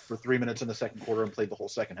out for 3 minutes in the second quarter and played the whole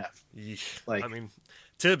second half. I mean,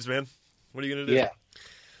 Tibbs, man, what are you gonna do?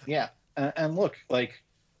 Yeah. And look, like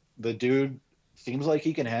the dude seems like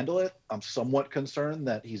he can handle it. I'm somewhat concerned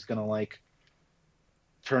that he's gonna like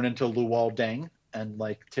turn into Luol Deng and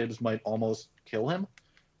like Tibbs might almost kill him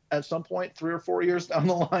at some point 3 or 4 years down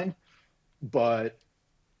the line, but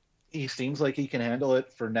he seems like he can handle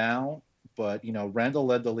it for now. But, Randall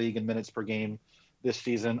led the league in minutes per game this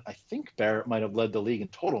season. I think Barrett might have led the league in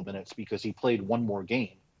total minutes because he played one more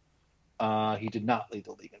game. He did not lead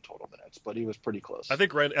the league in total minutes, but he was pretty close. I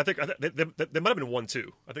think they might have been 1-2.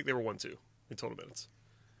 I think they were 1-2 in total minutes.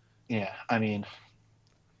 Yeah, I mean,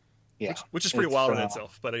 yeah. Which is pretty wild in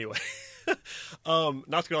itself, but anyway.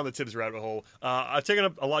 Not to go on the Tibbs rabbit hole. I've taken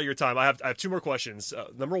up a lot of your time. I have 2 more questions.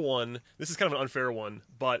 Number one, this is kind of an unfair one,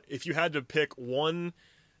 but if you had to pick one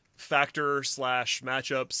factor /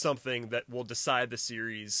 matchup, something that will decide the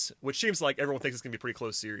series, which seems like everyone thinks it's going to be a pretty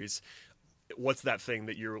close series, what's that thing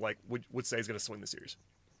that you're like would say is going to swing the series?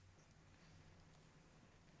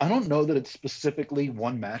 I don't know that it's specifically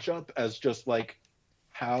one matchup as just like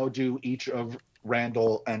how do each of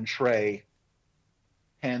Randall and Trae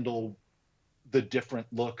handle the different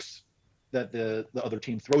looks that the other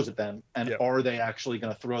team throws at them, and are they actually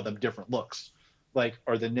going to throw them different looks? Like,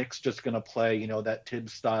 are the Knicks just going to play, that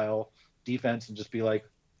Tibbs style defense and just be like,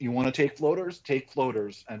 you want to take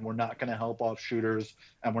floaters, and we're not going to help off shooters,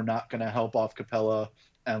 and we're not going to help off Capella,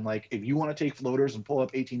 and like, if you want to take floaters and pull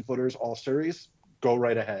up 18-footers all series, go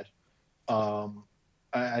right ahead.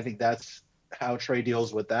 I think that's how Trae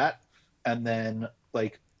deals with that. And then,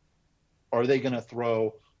 like, are they going to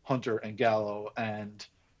throw Hunter and Gallo and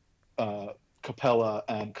Capella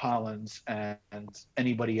and Collins and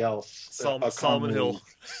anybody else? Solomon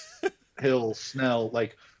Hill, Snell.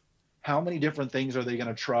 Like, how many different things are they going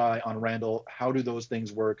to try on Randall? How do those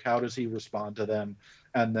things work? How does he respond to them?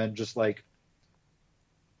 And then just like,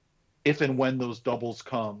 if and when those doubles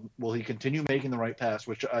come, will he continue making the right pass?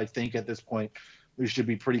 Which I think at this point we should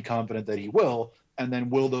be pretty confident that he will. And then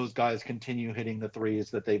will those guys continue hitting the threes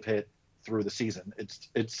that they've hit through the season?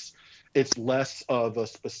 It's less of a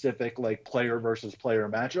specific like player versus player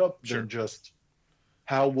matchup than just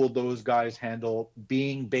how will those guys handle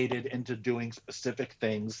being baited into doing specific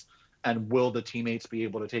things, and will the teammates be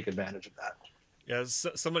able to take advantage of that? Yeah,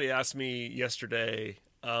 somebody asked me yesterday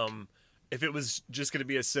if it was just going to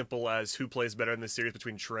be as simple as who plays better in this series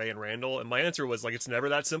between Trae and Randall, and my answer was like it's never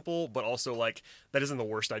that simple, but also like that isn't the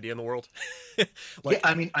worst idea in the world.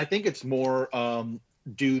 I mean, I think it's more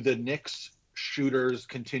do the Knicks shooters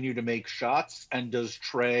continue to make shots, and does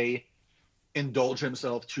Trae indulge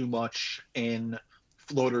himself too much in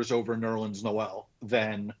floaters over Nerlens Noel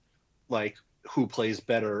than like who plays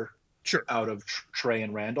better out of Trae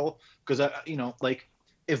and Randall? Because like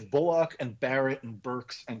if Bullock and Barrett and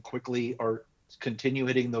Burks and Quickly are continue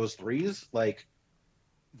hitting those threes, like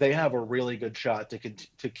they have a really good shot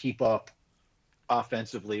to keep up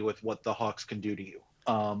offensively with what the Hawks can do to you.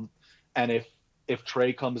 And if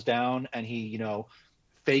Trae comes down and he,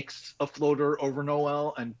 fakes a floater over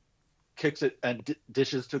Noel and kicks it and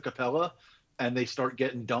dishes to Capella, and they start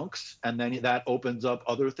getting dunks, and then that opens up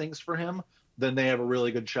other things for him, then they have a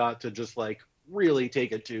really good shot to just like really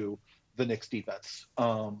take it to the Knicks defense.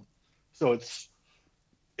 So it's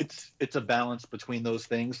a balance between those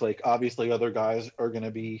things. Like obviously other guys are going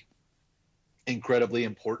to be incredibly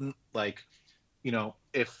important. Like,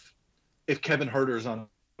 if Kevin Huerter's on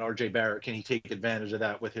RJ Barrett, can he take advantage of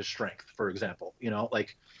that with his strength, for example?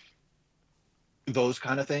 Like those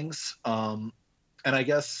kind of things. And I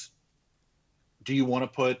guess, do you want to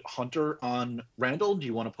put Hunter on Randall? Do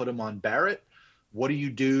you want to put him on Barrett? What do you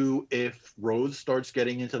do if Rose starts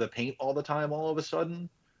getting into the paint all the time all of a sudden?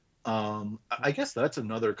 I guess that's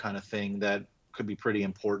another kind of thing that could be pretty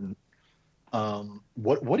important.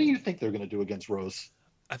 What do you think they're going to do against Rose?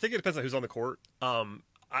 I think it depends on who's on the court.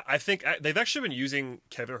 I think they've actually been using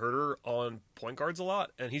Kevin Huerter on point guards a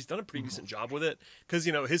lot, and he's done a pretty decent job with it because,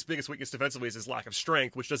 his biggest weakness defensively is his lack of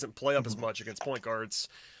strength, which doesn't play up as much against point guards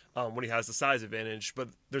when he has the size advantage. But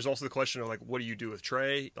there's also the question of, like, what do you do with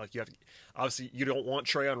Trae? Like, obviously, you don't want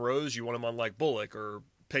Trae on Rose. You want him on, like, Bullock or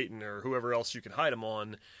Peyton or whoever else you can hide him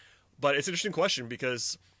on. But it's an interesting question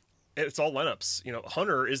because it's all lineups.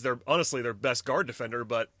 Hunter is honestly their best guard defender,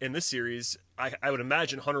 but in this series, I would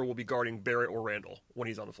imagine Hunter will be guarding Barrett or Randall when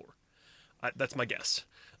he's on the floor. That's my guess.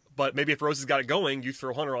 But maybe if Rose has got it going, you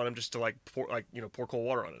throw Hunter on him just to pour cold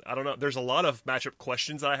water on it. I don't know. There's a lot of matchup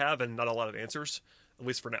questions that I have and not a lot of answers, at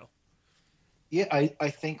least for now. Yeah, I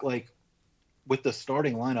think like with the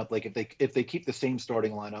starting lineup, like if they keep the same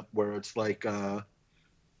starting lineup where it's like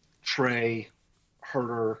Trey,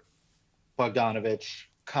 Herter, Bogdanovich,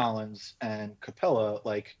 Collins, and Capella,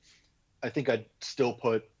 like I think I'd still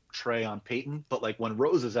put Trey on Peyton, but like when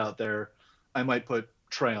Rose is out there, I might put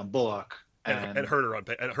Trey on Bullock and and her on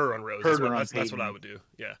Rose. Herter on That's what I Peyton, would do.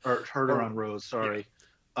 Yeah, or Herter or on Rose. yeah. Sorry,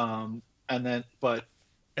 and then but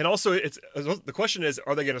And also, it's the question is,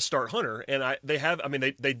 are they going to start Hunter? And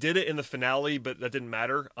they did it in the finale, but that didn't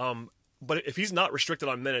matter. But if he's not restricted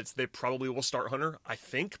on minutes, they probably will start Hunter, I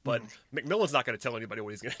think. But McMillan's not going to tell anybody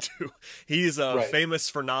what he's going to do. He's famous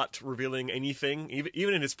for not revealing anything,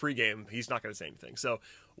 even in his pregame. He's not going to say anything. So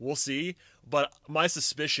we'll see. But my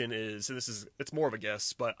suspicion is, and it's more of a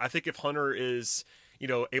guess, but I think if Hunter is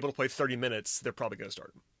able to play 30 minutes, they're probably going to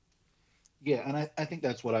start him. yeah, and I think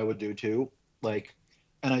that's what I would do too. Like,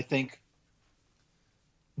 and I think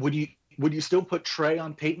would you still put Trey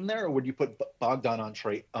on Peyton there, or would you put Bogdan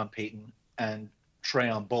on Peyton and Trey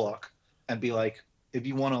on Bullock, and be like, if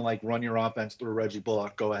you want to like run your offense through Reggie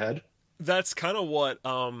Bullock, go ahead? That's kind of what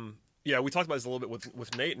we talked about this a little bit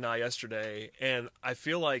with Nate and I yesterday, and I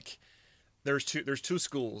feel like there's two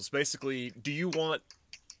schools. Basically, do you want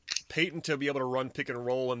Peyton to be able to run pick and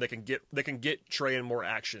roll, and they can get Trey in more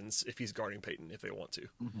actions if he's guarding Peyton if they want to.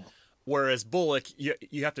 Mm-hmm. Whereas Bullock,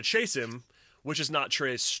 you have to chase him, which is not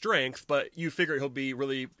Trey's strength, but you figure he'll be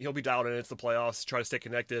dialed in. It's the playoffs, try to stay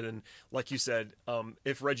connected, and like you said,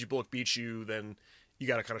 if Reggie Bullock beats you, then you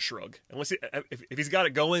got to kind of shrug. Unless if he's got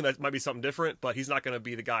it going, that might be something different, but he's not going to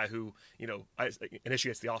be the guy who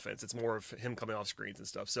initiates the offense. It's more of him coming off screens and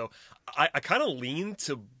stuff. So I kind of lean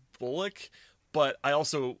to Bullock, but I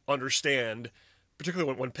also understand,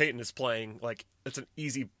 particularly when Peyton is playing, like it's an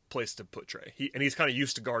easy place to put Trey. He's kind of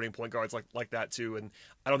used to guarding point guards like that too, and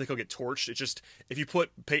I don't think he'll get torched. It's just if you put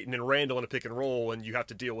Peyton and Randall in a pick and roll and you have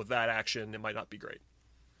to deal with that action, it might not be great.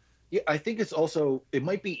 Yeah, I think it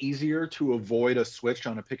might be easier to avoid a switch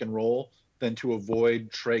on a pick and roll than to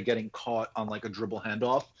avoid Trey getting caught on like a dribble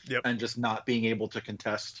handoff and just not being able to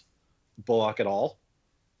contest Bullock at all.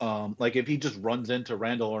 Like if he just runs into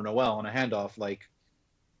Randall or Noel on a handoff, like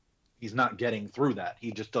he's not getting through that.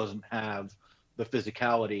 He just doesn't have the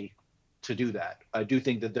physicality to do that. I do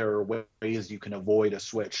think that there are ways you can avoid a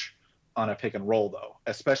switch on a pick and roll though,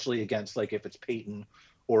 especially against like if it's Peyton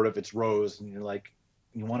or if it's Rose and you're like,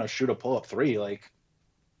 you want to shoot a pull-up three, like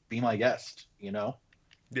be my guest,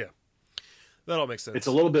 Yeah. That all makes sense. It's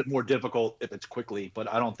a little bit more difficult if it's Quickly,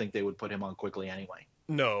 but I don't think they would put him on Quickly anyway.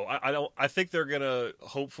 No, I don't. I think they're gonna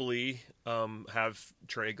hopefully have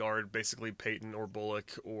Trey guard basically Peyton or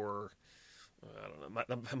Bullock, or I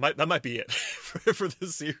don't know. That might be it for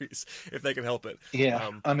this series if they can help it.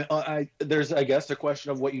 Yeah, I mean, there's I guess a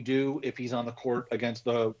question of what you do if he's on the court against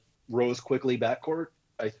the Rose Quickly backcourt.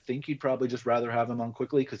 I think you'd probably just rather have him on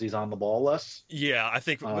Quickly because he's on the ball less. Yeah, I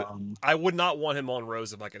think I would not want him on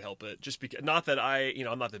Rose if I could help it. Just because, not that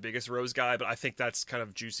I'm not the biggest Rose guy, but I think that's kind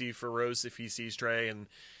of juicy for Rose if he sees Trey, and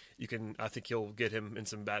I think he'll get him in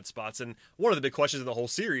some bad spots. And one of the big questions in the whole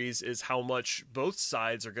series is how much both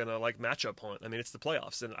sides are gonna like matchup hunt. I mean, it's the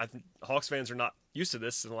playoffs, and I think Hawks fans are not used to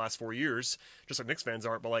this in the last 4 years, just like Knicks fans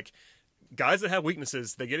aren't. But like, guys that have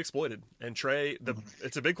weaknesses, they get exploited. And Trey,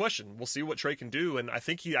 it's a big question. We'll see what Trey can do, and I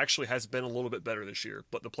think he actually has been a little bit better this year,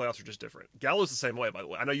 but the playoffs are just different. Gallo's the same way, by the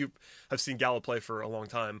way. I know you have seen Gallo play for a long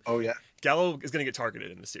time. Oh, yeah. Gallo is going to get targeted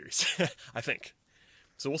in the series, I think.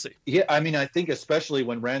 So we'll see. Yeah, I mean, I think especially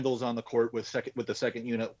when Randall's on the court with the second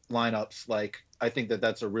unit lineups, like I think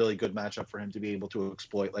that's a really good matchup for him to be able to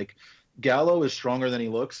exploit. Like Gallo is stronger than he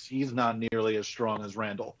looks. He's not nearly as strong as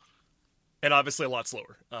Randall. And obviously a lot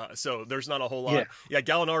slower. So there's not a whole lot. Yeah,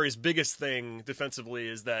 Gallinari's biggest thing defensively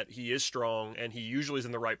is that he is strong and he usually is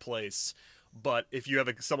in the right place. But if you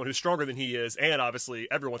have someone who's stronger than he is, and obviously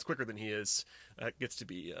everyone's quicker than he is, it gets to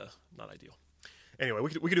be not ideal. Anyway, we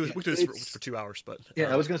could do this for 2 hours. But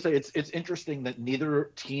I was going to say it's interesting that neither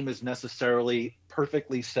team is necessarily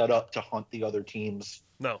perfectly set up to hunt the other team's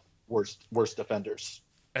worst defenders.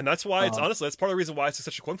 And that's why honestly that's part of the reason why it's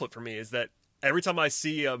such a coin flip for me, is that every time I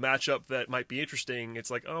see a matchup that might be interesting,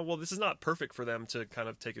 it's like, oh, well, this is not perfect for them to kind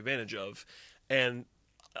of take advantage of. And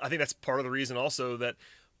I think that's part of the reason also that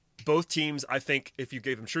both teams, I think, if you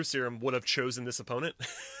gave them Truth Serum, would have chosen this opponent.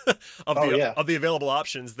 of the available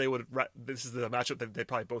options, this is the matchup that they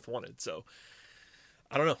probably both wanted. So,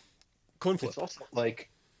 I don't know. Coin flip. It's also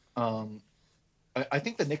like, I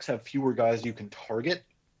think the Knicks have fewer guys you can target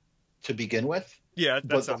to begin with. Yeah,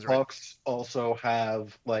 that sounds right. But the Hawks also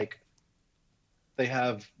have, like, they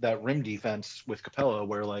have that rim defense with Capella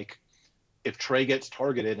where, like, if Trey gets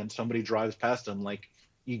targeted and somebody drives past him, like,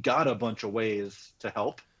 you got a bunch of ways to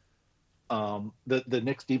help. The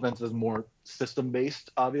Knicks defense is more system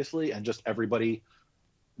based, obviously, and just everybody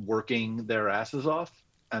working their asses off,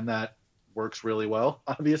 and that works really well,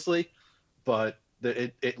 obviously. But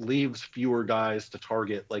it leaves fewer guys to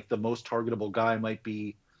target. Like the most targetable guy might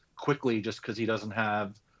be Quickly, just because he doesn't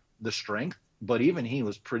have the strength. But even he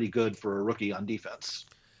was pretty good for a rookie on defense.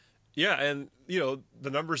 Yeah, and the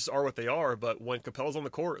numbers are what they are, but when Capela's on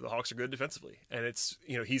the court, the Hawks are good defensively, and it's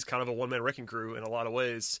he's kind of a one-man wrecking crew in a lot of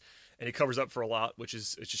ways, and he covers up for a lot, which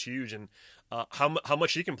is it's just huge. And how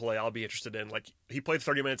much he can play, I'll be interested in. Like he played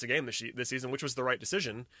 30 minutes a game this season, which was the right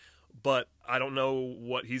decision, but I don't know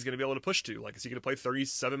what he's going to be able to push to. Like, is he going to play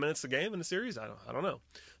 37 minutes a game in the series? I don't know.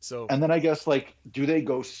 So and then I guess do they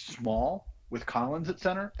go small with Collins at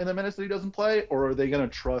center in the minutes that he doesn't play, or are they going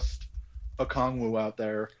to trust Okongwu out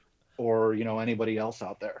there? Or anybody else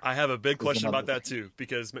out there? I have a big question about that too,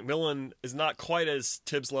 because McMillan is not quite as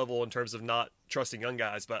Tibbs level in terms of not trusting young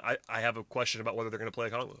guys, but I have a question about whether they're going to play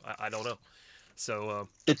Okongwu. I don't know. So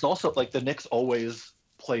it's also like the Knicks always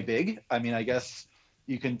play big. I mean, I guess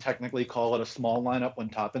you can technically call it a small lineup when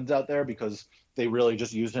Toppin's out there, because they really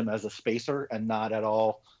just use him as a spacer and not at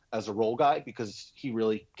all as a role guy, because he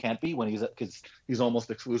really can't be because he's almost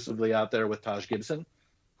exclusively out there with Taj Gibson,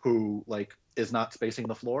 who is not spacing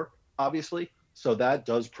the floor, obviously. So that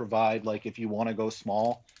does provide, if you want to go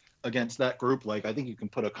small against that group, I think you can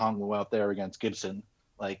put a Okongwu out there against Gibson.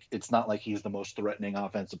 It's not like he's the most threatening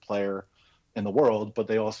offensive player in the world, but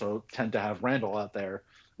they also tend to have Randall out there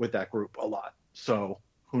with that group a lot. So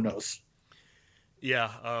who knows?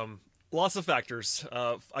 Yeah. Lots of factors.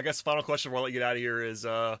 I guess final question before I let you get out of here is,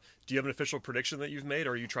 do you have an official prediction that you've made,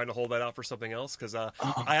 or are you trying to hold that out for something else? Because I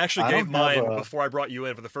actually gave mine before I brought you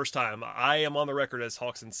in for the first time. I am on the record as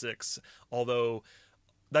Hawks in 6, although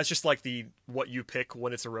that's just what you pick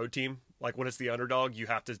when it's a road team. Like when it's the underdog, you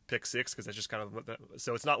have to pick 6 because that's just kind of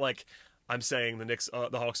so it's not like I'm saying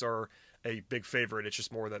the Hawks are a big favorite. It's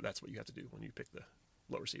just more that's what you have to do when you pick the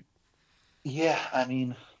lower seed. Yeah, I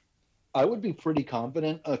mean, I would be pretty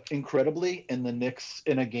confident, incredibly, in the Knicks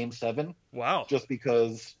in a Game 7. Wow. Just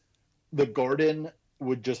because the Garden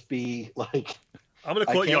would just be I'm going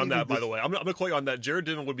to quote you on that, by the way. I'm going to quote you on that. Jared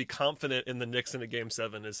Dillon would be confident in the Knicks in a Game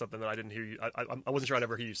 7 is something that I didn't hear you. I wasn't sure I'd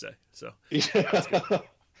ever hear you say. So yeah.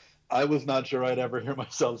 I was not sure I'd ever hear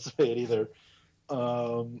myself say it either.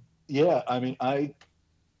 Yeah, I mean,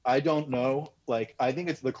 I don't know. I think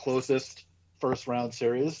it's the closest first round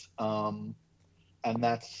series. And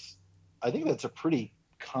I think that's a pretty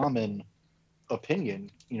common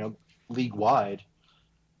opinion, league wide.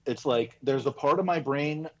 It's there's a part of my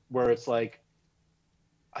brain where it's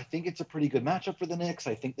I think it's a pretty good matchup for the Knicks.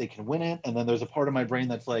 I think they can win it. And then there's a part of my brain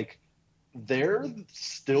that's they're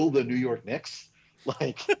still the New York Knicks.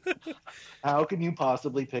 How can you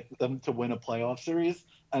possibly pick them to win a playoff series?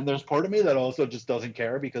 And there's part of me that also just doesn't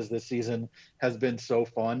care, because this season has been so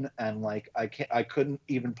fun. And I couldn't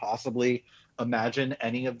even possibly imagine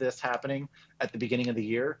any of this happening at the beginning of the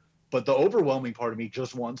year. But the overwhelming part of me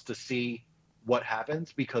just wants to see what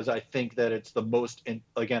happens, because I think that it's the most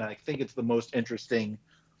interesting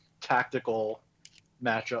tactical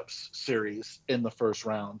matchups series in the first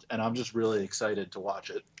round, and I'm just really excited to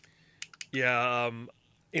watch it. Yeah,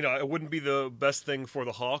 it wouldn't be the best thing for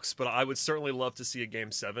the Hawks, but I would certainly love to see a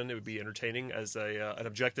Game 7. It would be entertaining as an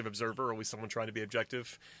objective observer, or at least someone trying to be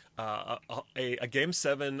objective. A Game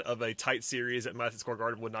 7 of a tight series at Madison Square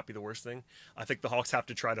Garden would not be the worst thing. I think the Hawks have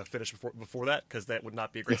to try to finish before that, because that would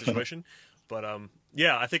not be a great situation. But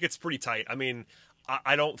yeah, I think it's pretty tight. I mean,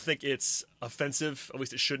 I don't think it's offensive. At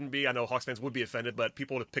least it shouldn't be. I know Hawks fans would be offended, but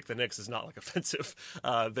people to pick the Knicks is not offensive.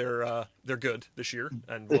 They're good this year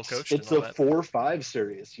and well coached. It's a 4-5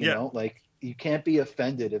 series. You know, you can't be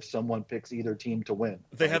offended if someone picks either team to win.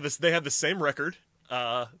 They have the same record,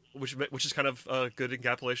 which is kind of a good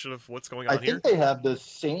encapsulation of what's going on here. I think they have the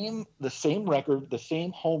same record, the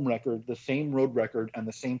same home record, the same road record, and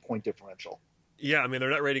the same point differential. Yeah, I mean, their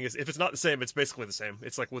net rating is, if it's not the same, it's basically the same.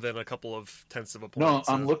 It's within a couple of tenths of a point. No,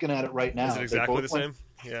 I'm looking at it right now. Is it exactly the same?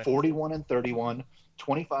 Yeah. 41-31,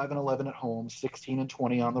 25-11 at home,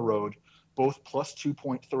 16-20 on the road, both plus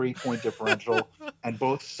 2.3 point differential, and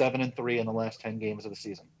both 7-3 in the last 10 games of the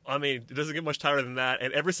season. I mean, it doesn't get much tighter than that,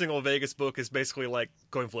 and every single Vegas book is basically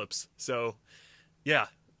coin flips. So, yeah,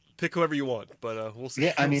 pick whoever you want, but we'll see.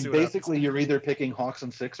 Yeah, I mean, basically, you're either picking Hawks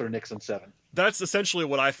in 6 or Knicks in 7. That's essentially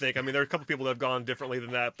what I think. I mean, there are a couple people that have gone differently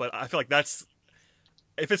than that, but I feel like that's,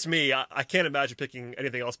 if it's me, I can't imagine picking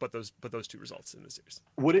anything else but those two results in the series.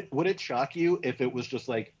 Would it shock you if it was just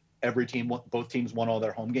every team, both teams won all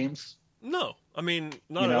their home games? No, I mean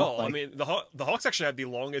not at all. I mean the Hawks actually have the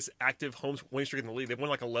longest active home winning streak in the league. They've won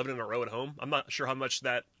like 11 in a row at home. I'm not sure how much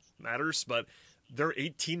that matters, but they're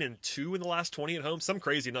 18-2 in the last 20 at home. Some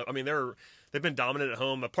crazy. I mean they've been dominant at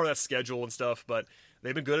home. A part of that schedule and stuff, but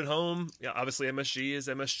they've been good at home. Yeah, obviously MSG is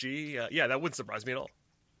MSG. Yeah, that wouldn't surprise me at all.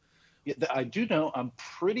 Yeah, I do know. I'm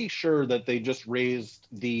pretty sure that they just raised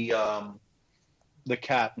the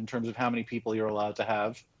cap in terms of how many people you're allowed to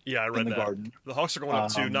have. Yeah, I read that. Garden. The Hawks are going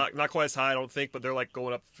up too. Not quite as high, I don't think, but they're like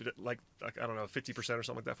going up like I don't know, 50% or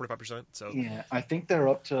something like that, 45%. So yeah, I think they're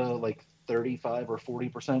up to like 35 or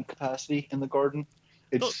 40% capacity in the Garden.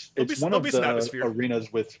 It's one of the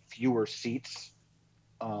arenas with fewer seats,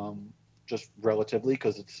 just relatively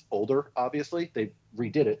because it's older. Obviously, they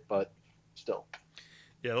redid it, but still.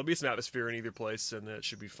 Yeah, there'll be some atmosphere in either place, and it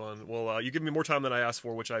should be fun. Well, you give me more time than I asked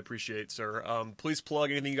for, which I appreciate, sir. Please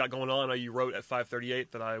plug anything you got going on. You wrote at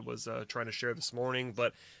 5:38 that I was trying to share this morning,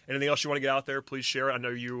 but anything else you want to get out there, please share it. I know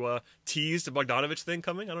you teased a Bogdanovich thing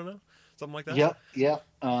coming. I don't know, something like that. Yep.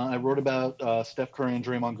 I wrote about Steph Curry and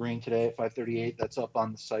Draymond Green today at 5:38. That's up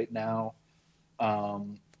on the site now.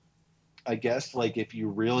 I guess, like, if you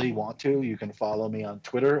really want to, you can follow me on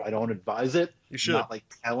Twitter. I don't advise it. You should. I'm not, like,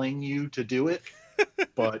 telling you to do it.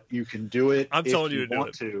 But you can do it. I'm telling you to do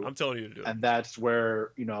it. I'm telling you to do it. And that's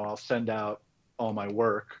where, I'll send out all my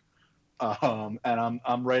work. And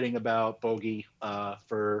I'm writing about Bogey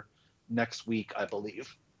for next week, I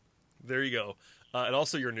believe. There you go. And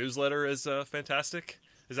also your newsletter is fantastic.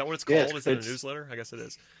 Is that what it's called? Is it a newsletter? I guess it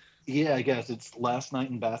is. Yeah, I guess it's Last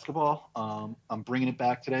Night in Basketball. I'm bringing it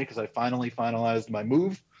back today because I finally finalized my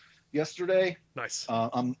move yesterday. Nice.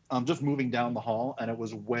 I'm just moving down the hall, and it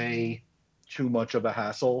was way too much of a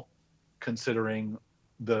hassle considering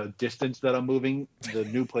the distance that I'm moving. The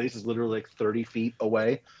new place is literally like 30 feet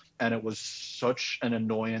away, and it was such an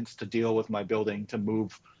annoyance to deal with my building to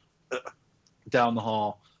move down the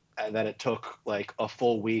hall that it took like a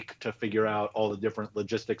full week to figure out all the different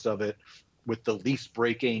logistics of it with the lease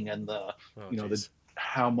breaking and the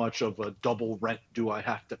how much of a double rent do I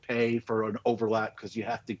have to pay for an overlap because you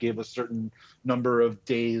have to give a certain number of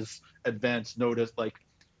days advance notice. Like,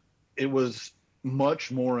 it was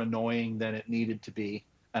much more annoying than it needed to be,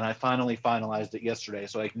 and I finally finalized it yesterday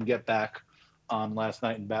so I can get back on Last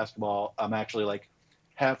Night in Basketball. I'm actually like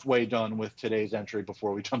halfway done with today's entry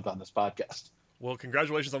before we jumped on this podcast. Well,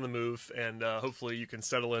 congratulations on the move, and hopefully you can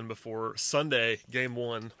settle in before Sunday, Game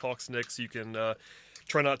 1, Hawks-Knicks. You can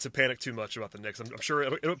try not to panic too much about the Knicks. I'm sure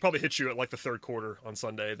it'll probably hit you at like the third quarter on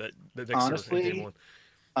Sunday that the Knicks Honestly, are in Game 1.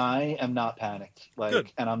 I am not panicked.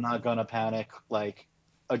 Good. And I'm not going to panic. Like,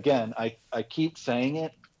 again, I keep saying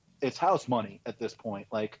it. It's house money at this point.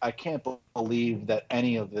 Like, I can't believe that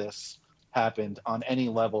any of this happened on any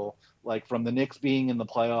level, like from the Knicks being in the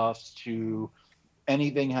playoffs to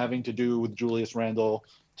anything having to do with Julius Randle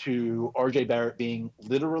to RJ Barrett being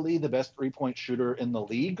literally the best three-point shooter in the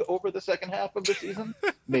league over the second half of the season,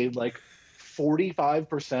 made like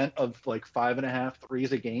 45% of like 5.5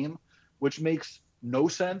 threes a game, which makes no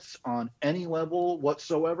sense on any level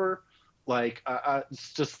whatsoever. Like,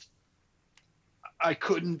 it's just, I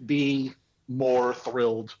couldn't be more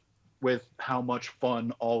thrilled with how much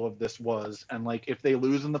fun all of this was. And like, if they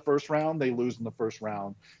lose in the first round, they lose in the first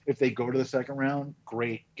round. If they go to the second round,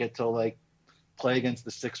 great. Get to like play against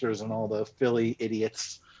the Sixers and all the Philly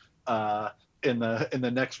idiots in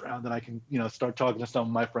the next round. And I can, start talking to some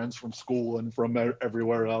of my friends from school and from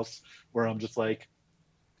everywhere else where I'm just like,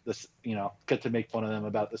 this, get to make fun of them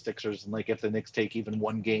about the Sixers. And like, if the Knicks take even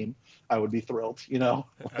one game, I would be thrilled,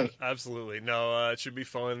 Like, absolutely. No, it should be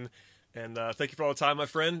fun. And thank you for all the time, my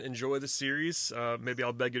friend. Enjoy the series. Maybe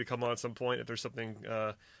I'll beg you to come on at some point if there's something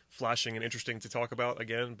flashing and interesting to talk about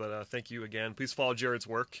again. But thank you again. Please follow Jared's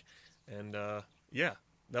work. And yeah,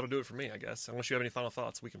 that'll do it for me, I guess. Unless you have any final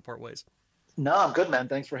thoughts, we can part ways. No, I'm good, man.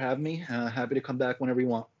 Thanks for having me. Happy to come back whenever you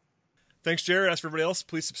want. Thanks, Jared. As for everybody else,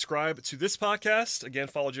 please subscribe to this podcast. Again,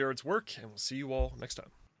 follow Jared's work, and we'll see you all next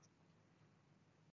time.